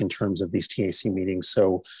track in terms of these TAC meetings.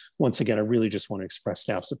 So once again, I really just want to express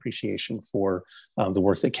staff's appreciation for the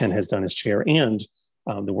work that Ken has done as chair and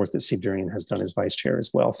the work that Steve Durian has done as vice chair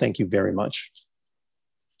as well. Thank you very much.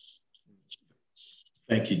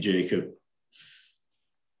 Thank you, Jacob.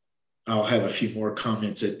 I'll have a few more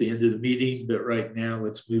comments at the end of the meeting, but right now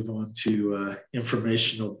let's move on to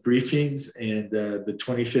informational briefings and the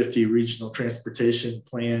 2050 Regional Transportation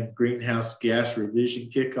Plan Greenhouse Gas Revision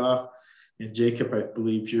Kickoff. And Jacob, I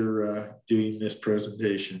believe you're doing this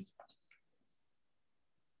presentation.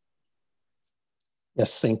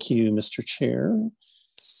 Yes, thank you, Mr. Chair.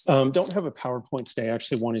 Don't have a PowerPoint today. I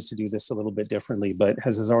actually wanted to do this a little bit differently, but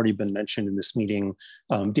as has already been mentioned in this meeting,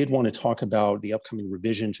 did want to talk about the upcoming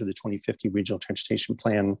revision to the 2050 Regional Transportation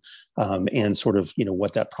Plan and sort of,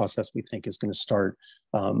 what that process we think is going to start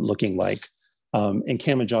looking like. And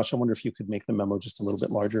Cam and Josh, I wonder if you could make the memo just a little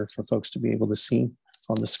bit larger for folks to be able to see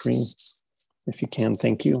on the screen. If you can,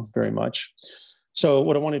 thank you very much. So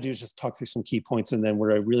what I want to do is just talk through some key points, and then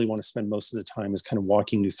where I really want to spend most of the time is kind of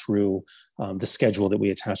walking you through the schedule that we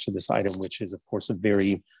attach to this item, which is of course a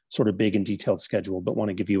very sort of big and detailed schedule, but want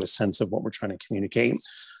to give you a sense of what we're trying to communicate.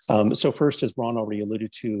 So first, as Ron already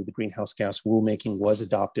alluded to, the greenhouse gas rulemaking was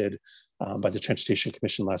adopted by the Transportation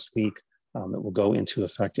Commission last week. It will go into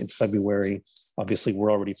effect in February. Obviously,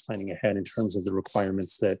 we're already planning ahead in terms of the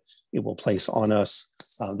requirements that it will place on us.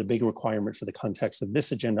 The big requirement for the context of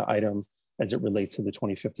this agenda item as it relates to the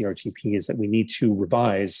 2050 RTP is that we need to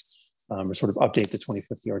revise or sort of update the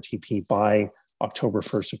 2050 RTP by October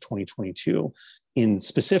 1st of 2022. In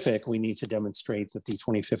specific, we need to demonstrate that the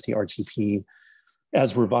 2050 RTP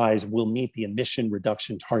as revised will meet the emission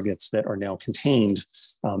reduction targets that are now contained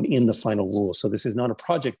in the final rule. So this is not a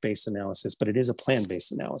project-based analysis, but it is a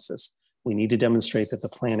plan-based analysis. We need to demonstrate that the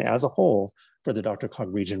plan as a whole for the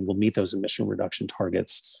DRCOG region will meet those emission reduction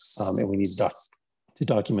targets. And we need to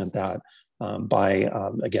document that by,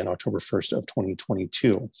 again, October 1st of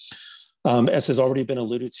 2022. As has already been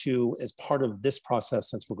alluded to, as part of this process,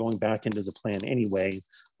 since we're going back into the plan anyway,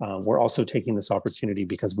 we're also taking this opportunity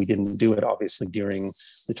because we didn't do it obviously during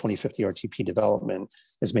the 2050 RTP development.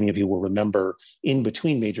 As many of you will remember, in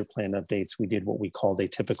between major plan updates, we did what we called a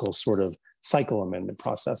typical sort of cycle amendment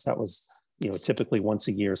process. That was, typically once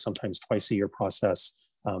a year, sometimes twice a year process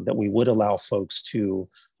that we would allow folks to,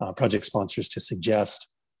 project sponsors to suggest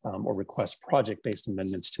or request project-based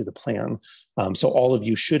amendments to the plan. So all of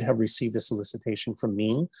you should have received a solicitation from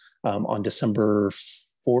me on December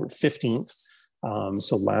 15th,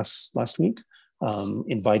 so last week.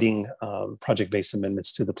 inviting project-based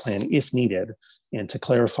amendments to the plan if needed. And to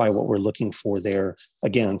clarify what we're looking for there,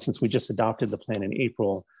 again, since we just adopted the plan in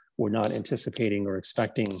April, we're not anticipating or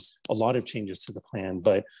expecting a lot of changes to the plan,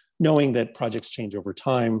 but knowing that projects change over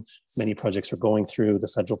time, many projects are going through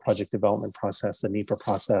the federal project development process, the NEPA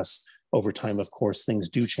process. Over time, of course, things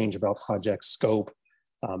do change about project scope,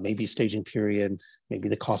 maybe staging period, maybe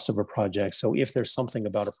the cost of a project. So if there's something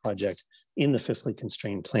about a project in the fiscally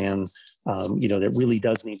constrained plan, that really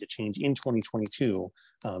does need to change in 2022,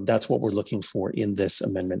 that's what we're looking for in this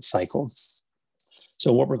amendment cycle.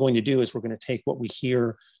 So what we're going to do is we're going to take what we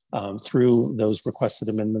hear through those requested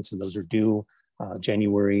amendments, and those are due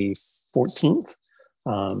January 14th.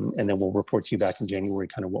 And then we'll report to you back in January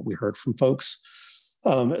kind of what we heard from folks.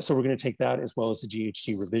 So we're going to take that as well as the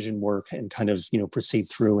GHG revision work and kind of proceed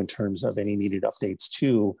through in terms of any needed updates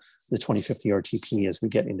to the 2050 RTP as we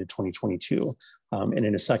get into 2022. And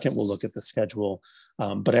in a second, we'll look at the schedule.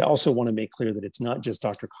 But I also want to make clear that it's not just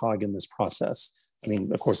DRCOG in this process. I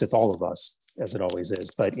mean, of course, it's all of us, as it always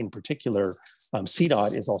is. But in particular,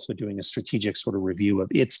 CDOT is also doing a strategic sort of review of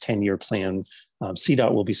its 10-year plan.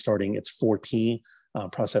 CDOT will be starting its 4P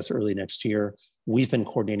process early next year. We've been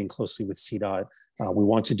coordinating closely with CDOT. We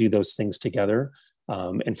want to do those things together.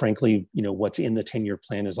 And frankly, what's in the 10-year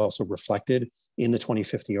plan is also reflected in the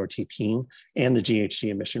 2050 RTP and the GHG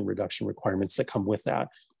emission reduction requirements that come with that.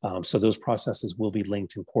 So those processes will be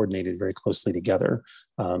linked and coordinated very closely together.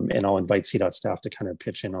 And I'll invite CDOT staff to kind of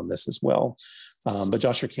pitch in on this as well. But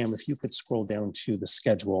Josh or Cam, if you could scroll down to the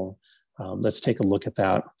schedule, let's take a look at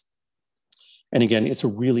that. And again, it's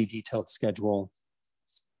a really detailed schedule.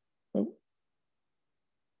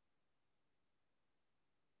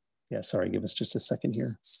 Yeah, sorry, give us just a second here.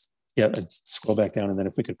 Yeah, scroll back down, and then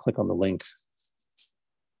if we could click on the link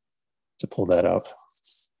to pull that up.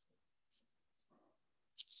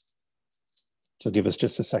 So give us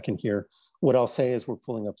just a second here. What I'll say as we're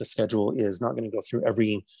pulling up the schedule is not going to go through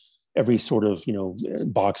every sort of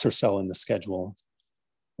box or cell in the schedule,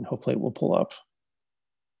 and hopefully it will pull up.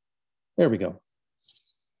 There we go.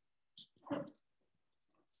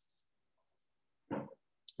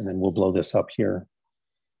 And then we'll blow this up here.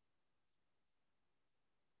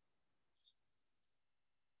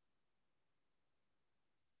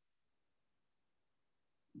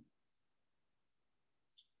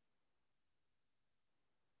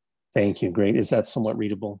 Thank you. Great. Is that somewhat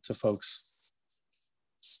readable to folks?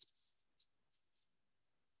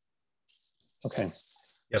 Okay.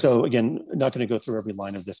 Yep. So again, not going to go through every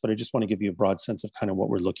line of this, but I just want to give you a broad sense of kind of what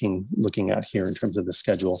we're looking at here in terms of the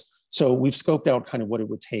schedule. So we've scoped out kind of what it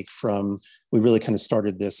would take from, we really kind of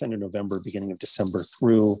started this end of November, beginning of December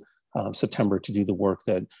through September to do the work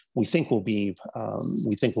that we think will be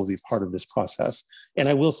part of this process. And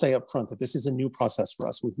I will say up front that this is a new process for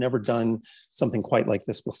us. We've never done something quite like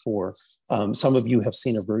this before. Some of you have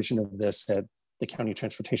seen a version of this at the County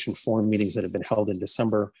Transportation Forum meetings that have been held in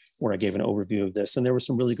December, where I gave an overview of this. And there were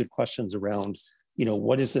some really good questions around,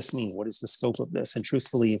 what does this mean? What is the scope of this? And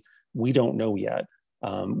truthfully, we don't know yet.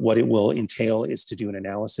 What it will entail is to do an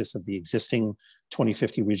analysis of the existing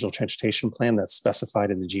 2050 regional transportation plan that's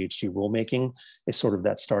specified in the GHG rulemaking is sort of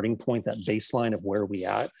that starting point, that baseline of where we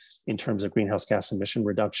at in terms of greenhouse gas emission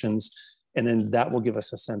reductions. And then that will give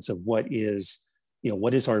us a sense of what is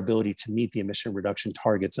our ability to meet the emission reduction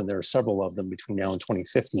targets. And there are several of them between now and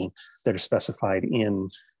 2050 that are specified in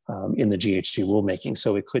the GHG rulemaking.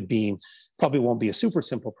 So it could be, probably won't be a super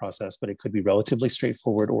simple process, but it could be relatively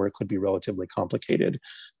straightforward, or it could be relatively complicated.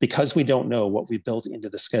 Because we don't know what we built into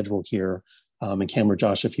the schedule here, and Cam or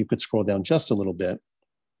Josh, if you could scroll down just a little bit.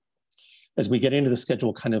 As we get into the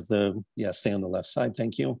schedule, kind of stay on the left side,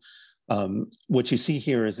 thank you. What you see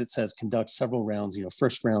here is it says conduct several rounds,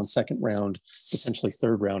 first round, second round, potentially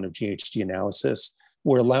third round of GHG analysis.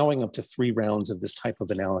 We're allowing up to 3 rounds of this type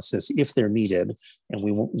of analysis if they're needed, and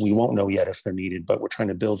we won't know yet if they're needed, but we're trying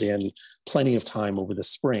to build in plenty of time over the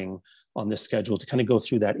spring on this schedule to kind of go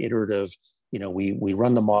through that iterative, we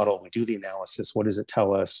run the model, we do the analysis, what does it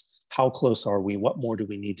tell us? How close are we? What more do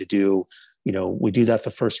we need to do? We do that the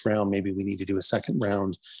first round, maybe we need to do a second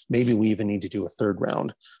round, maybe we even need to do a third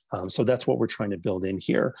round. So that's what we're trying to build in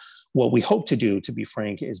here. What we hope to do, to be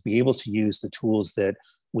frank, is be able to use the tools that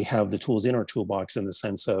we have, the tools in our toolbox, in the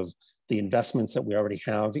sense of the investments that we already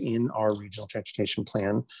have in our regional transportation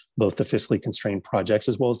plan, both the fiscally constrained projects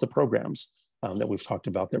as well as the programs that we've talked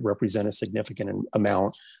about that represent a significant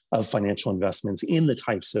amount of financial investments in the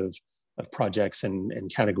types of projects and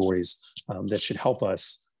categories that should help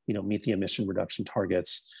us meet the emission reduction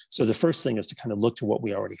targets. So the first thing is to kind of look to what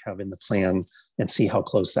we already have in the plan and see how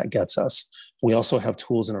close that gets us. We also have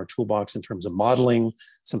tools in our toolbox in terms of modeling,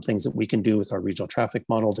 some things that we can do with our regional traffic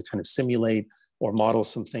model to kind of simulate or model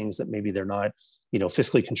some things that maybe they're not,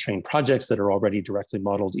 fiscally constrained projects that are already directly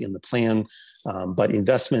modeled in the plan, but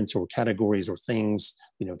investments or categories or things,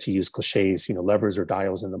 to use cliches, levers or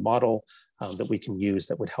dials in the model that we can use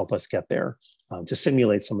that would help us get there, to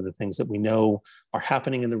simulate some of the things that we know are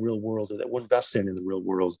happening in the real world or that we're invested in the real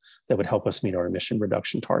world that would help us meet our emission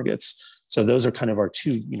reduction targets. So those are kind of our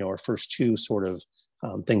our first two sort of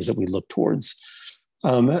things that we look towards.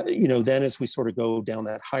 Then as we sort of go down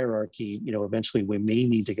that hierarchy, eventually we may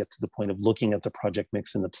need to get to the point of looking at the project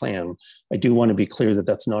mix in the plan. I do want to be clear that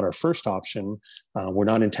that's not our first option. We're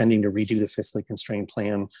not intending to redo the fiscally constrained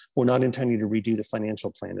plan. We're not intending to redo the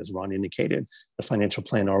financial plan, as Ron indicated. The financial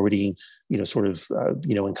plan already,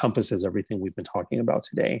 encompasses everything we've been talking about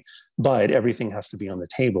today, but everything has to be on the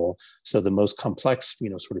table. So the most complex,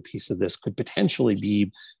 sort of piece of this could potentially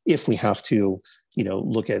be if we have to,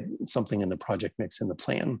 look at something in the project mix in the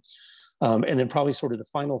plan. And then probably sort of the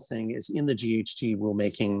final thing is in the GHG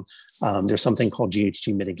rulemaking, there's something called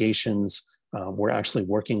GHG mitigations. We're actually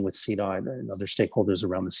working with CDOT and other stakeholders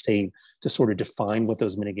around the state to sort of define what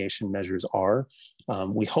those mitigation measures are.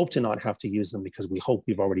 We hope to not have to use them because we hope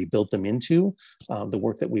we've already built them into the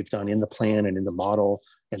work that we've done in the plan and in the model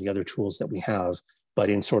and the other tools that we have. But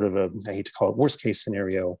in sort of I hate to call it worst case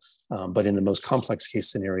scenario, but in the most complex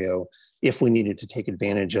case scenario, if we needed to take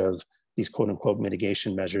advantage of these quote unquote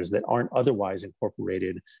mitigation measures that aren't otherwise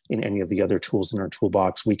incorporated in any of the other tools in our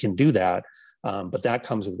toolbox, we can do that. But that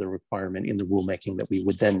comes with the requirement in the rulemaking that we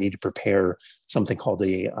would then need to prepare something called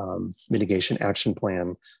the mitigation action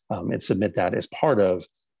plan and submit that as part of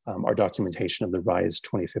our documentation of the revised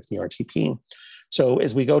 2050 RTP. So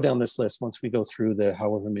as we go down this list, once we go through the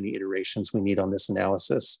however many iterations we need on this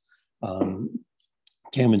analysis,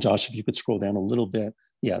 Cam and Josh, if you could scroll down a little bit.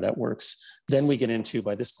 Yeah, that works. Then we get into,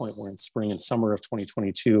 by this point, we're in spring and summer of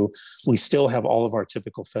 2022. We still have all of our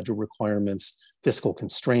typical federal requirements, fiscal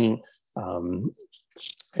constraint,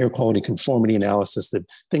 air quality conformity analysis, that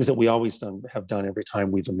things that we always have done every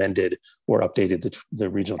time we've amended or updated the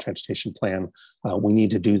regional transportation plan. We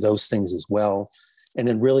need to do those things as well. And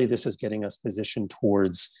then really this is getting us positioned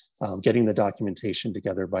towards getting the documentation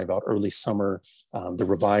together by about early summer, the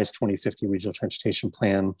revised 2050 regional transportation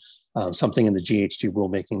plan, something in the GHG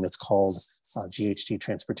rulemaking that's called GHG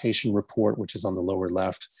transportation report, which is on the lower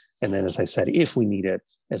left. And then, as I said, if we need it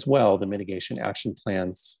as well, the mitigation action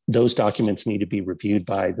plan. Those documents need to be reviewed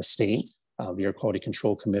by the state, the Air Quality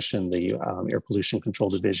Control Commission, the Air Pollution Control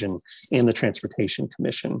Division, and the Transportation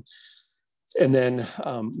Commission. And then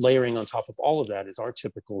layering on top of all of that is our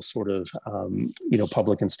typical sort of,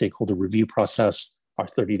 public and stakeholder review process, our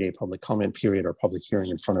 30-day public comment period, our public hearing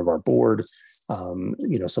in front of our board, some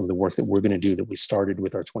of the work that we're going to do that we started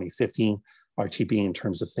with our 2050 RTP in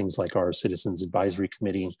terms of things like our Citizens Advisory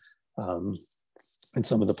Committee, and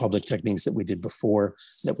some of the public techniques that we did before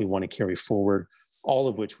that we want to carry forward, all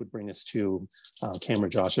of which would bring us to,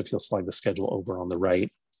 Cameron, Josh, if you'll slide the schedule over on the right,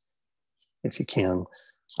 if you can.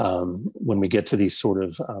 When we get to these sort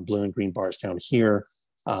of blue and green bars down here,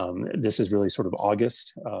 this is really sort of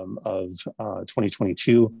August of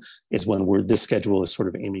 2022 is when this schedule is sort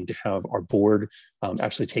of aiming to have our board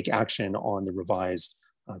actually take action on the revised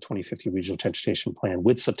 2050 regional transportation plan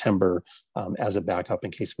with September as a backup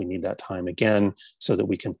in case we need that time again, so that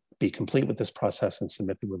we can be complete with this process and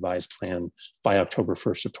submit the revised plan by October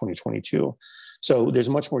 1st of 2022. So there's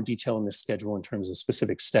much more detail in this schedule in terms of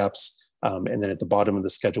specific steps. And then at the bottom of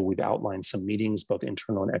the schedule, we've outlined some meetings, both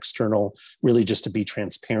internal and external, really just to be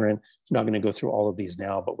transparent. I'm not going to go through all of these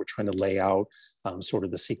now, but we're trying to lay out sort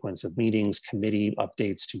of the sequence of meetings, committee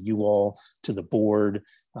updates to you all, to the board,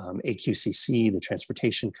 AQCC, the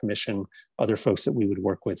Transportation Commission, other folks that we would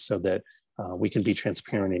work with so that we can be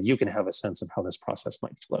transparent and you can have a sense of how this process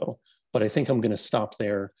might flow. But I think I'm going to stop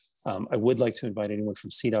there. I would like to invite anyone from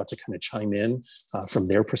CDOT to kind of chime in from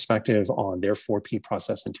their perspective on their 4P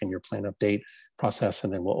process and 10-year plan update process,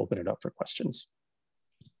 and then we'll open it up for questions.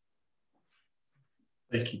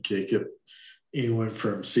 Thank you, Jacob. Anyone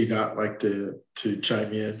from CDOT like to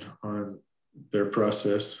chime in on their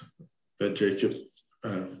process that Jacob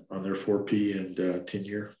on their 4P and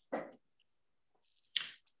 10-year?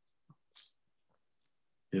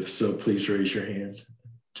 If so, please raise your hand.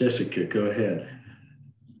 Jessica, go ahead.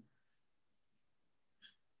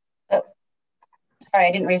 Oh, sorry,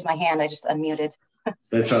 I didn't raise my hand. I just unmuted.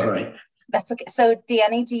 That's all right. That's okay. So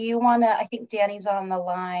Danny, do you want to, I think Danny's on the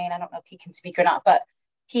line. I don't know if he can speak or not, but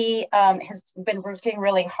He has been working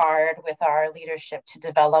really hard with our leadership to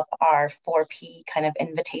develop our 4P kind of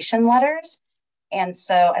invitation letters. And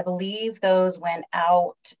so I believe those went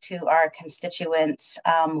out to our constituents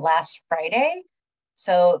last Friday.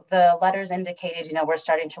 So the letters indicated, you know, we're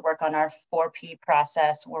starting to work on our 4P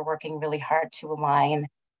process. We're working really hard to align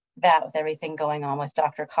that with everything going on with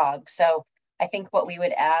DRCOG. So I think what we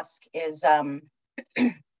would ask is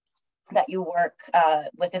that you work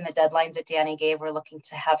within the deadlines that Danny gave. We're looking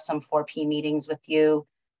to have some 4P meetings with you,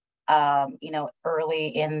 you know, early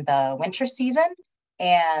in the winter season.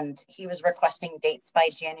 And he was requesting dates by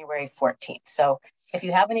January 14th. So if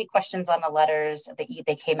you have any questions on the letters,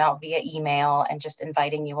 they came out via email, and just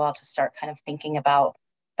inviting you all to start kind of thinking about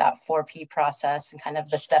that 4P process and kind of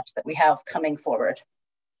the steps that we have coming forward.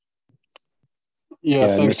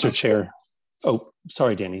 Yeah, Mr. Chair. Oh,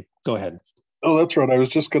 sorry, Danny, go ahead. Oh, that's right. I was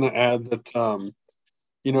just going to add that,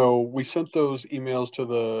 you know, we sent those emails to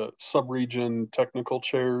the sub-region technical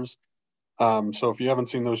chairs. So if you haven't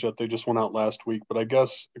seen those yet, they just went out last week. But I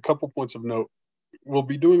guess a couple points of note: we'll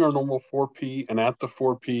be doing our normal 4P, and at the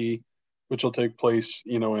 4P, which will take place,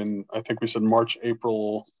 you know, in, I think we said March,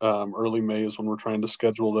 April, early May is when we're trying to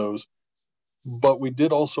schedule those. But we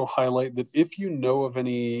did also highlight that if you know of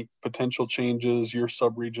any potential changes your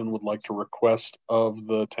sub-region would like to request of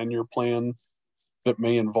the 10-year plan that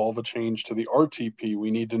may involve a change to the RTP,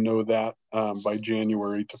 we need to know that by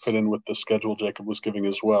January to fit in with the schedule Jacob was giving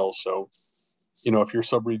as well. So, you know, if your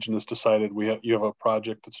sub-region has decided you have a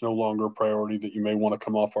project that's no longer a priority that you may want to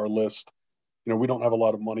come off our list, you know, we don't have a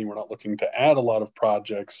lot of money. We're not looking to add a lot of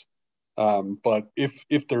projects. But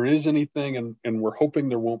if there is anything, and we're hoping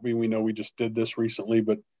there won't be, we know we just did this recently,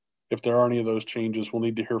 but if there are any of those changes, we'll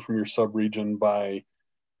need to hear from your sub-region by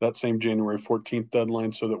that same January 14th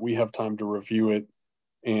deadline so that we have time to review it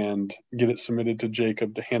and get it submitted to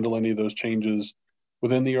Jacob to handle any of those changes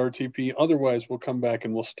within the RTP. Otherwise, we'll come back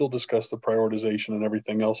and we'll still discuss the prioritization and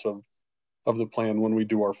everything else of the plan when we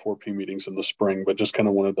do our 4P meetings in the spring, but just kind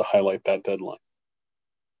of wanted to highlight that deadline.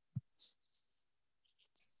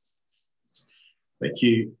 Thank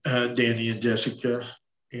you, Danny and Jessica.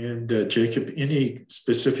 And Jacob, any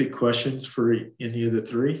specific questions for any of the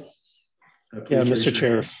three? Yeah, Mr.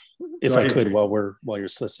 Chair, if I could, while you're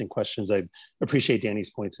soliciting questions, I appreciate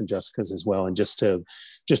Danny's points and Jessica's as well. And just to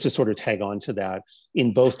sort of tag on to that,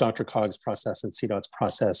 in both DRCOG's process and CDOT's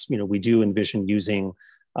process, you know, we do envision using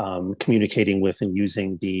communicating with and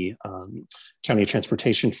using the county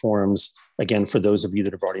transportation forums. Again, for those of you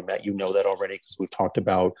that have already met, you know that already because we've talked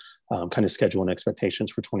about kind of schedule and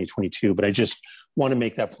expectations for 2022. But I just want to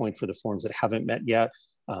make that point for the forums that haven't met yet.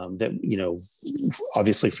 That, you know,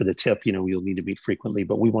 obviously for the TIP, you know, you'll need to meet frequently,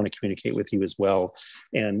 but we want to communicate with you as well.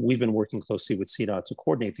 And we've been working closely with CDOT to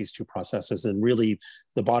coordinate these two processes. And really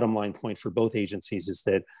the bottom line point for both agencies is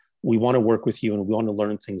that we want to work with you and we want to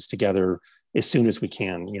learn things together as soon as we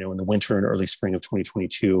can, you know, in the winter and early spring of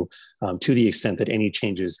 2022, to the extent that any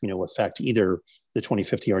changes, you know, affect either the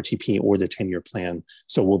 2050 RTP or the 10-year plan.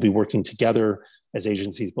 So we'll be working together as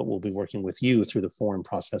agencies, but we'll be working with you through the forum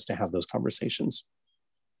process to have those conversations.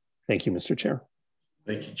 Thank you, Mr. Chair.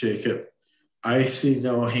 Thank you, Jacob. I see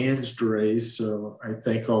no hands raised, so I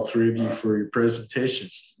thank all three of you for your presentation.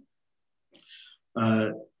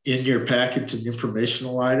 In your package, an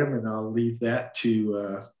informational item, and I'll leave that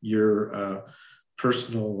to your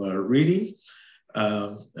personal reading,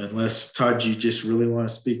 unless, Todd, you just really want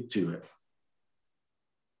to speak to it.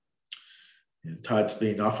 And Todd's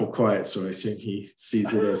being awful quiet, so I assume he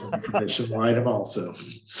sees it as an informational item also.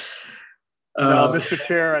 No, Mr.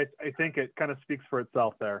 Chair, I think it kind of speaks for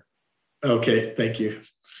itself there. Okay, thank you.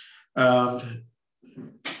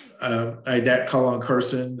 I'd call on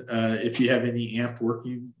Carson if you have any AMP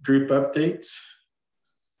working group updates.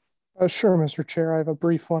 Sure, Mr. Chair. I have a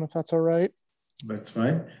brief one, if that's all right. That's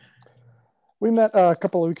fine. We met a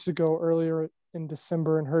couple of weeks ago earlier in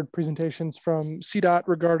December and heard presentations from CDOT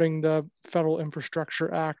regarding the Federal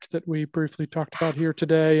Infrastructure Act that we briefly talked about here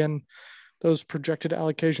today and those projected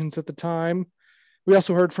allocations at the time. We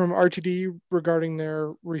also heard from RTD regarding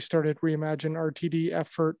their restarted Reimagine RTD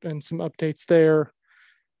effort and some updates there.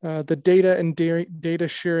 The data and data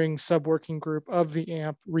sharing sub-working group of the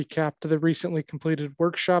AMP recapped the recently completed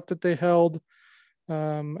workshop that they held.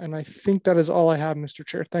 And I think that is all I have, Mr.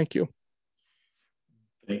 Chair. Thank you.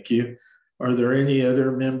 Thank you. Are there any other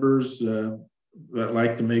members that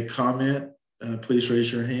like to make comment? Please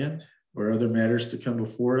raise your hand, or other matters to come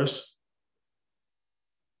before us.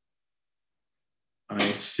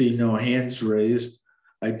 I see no hands raised.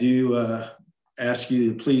 I do ask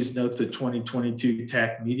you to please note the 2022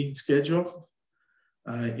 TAC meeting schedule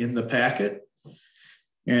in the packet.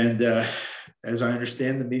 And as I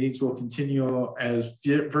understand, the meetings will continue as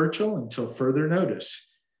virtual until further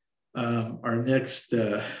notice. Our next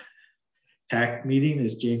TAC meeting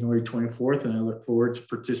is January 24th, and I look forward to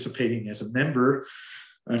participating as a member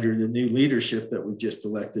under the new leadership that we just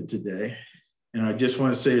elected today. And I just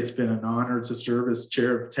want to say it's been an honor to serve as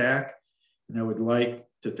chair of TAC, and I would like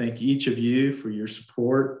to thank each of you for your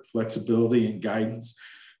support, flexibility, and guidance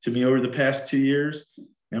to me over the past 2 years.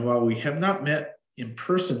 And while we have not met in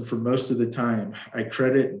person for most of the time, I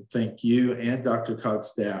credit and thank you and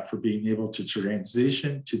DRCOG's staff for being able to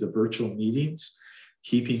transition to the virtual meetings,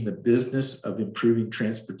 keeping the business of improving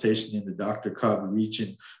transportation in the DRCOG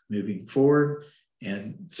region moving forward,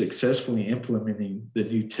 and successfully implementing the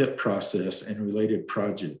new TIP process and related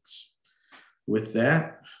projects. With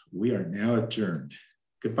that, we are now adjourned.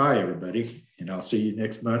 Goodbye, everybody, and I'll see you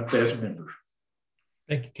next month as a member.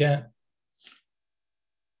 Thank you, Kent.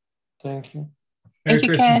 Thank you. Merry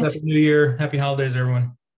Christmas, Happy New Year, Happy Holidays,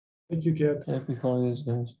 everyone. Thank you, Kent. Happy holidays,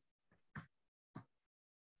 guys.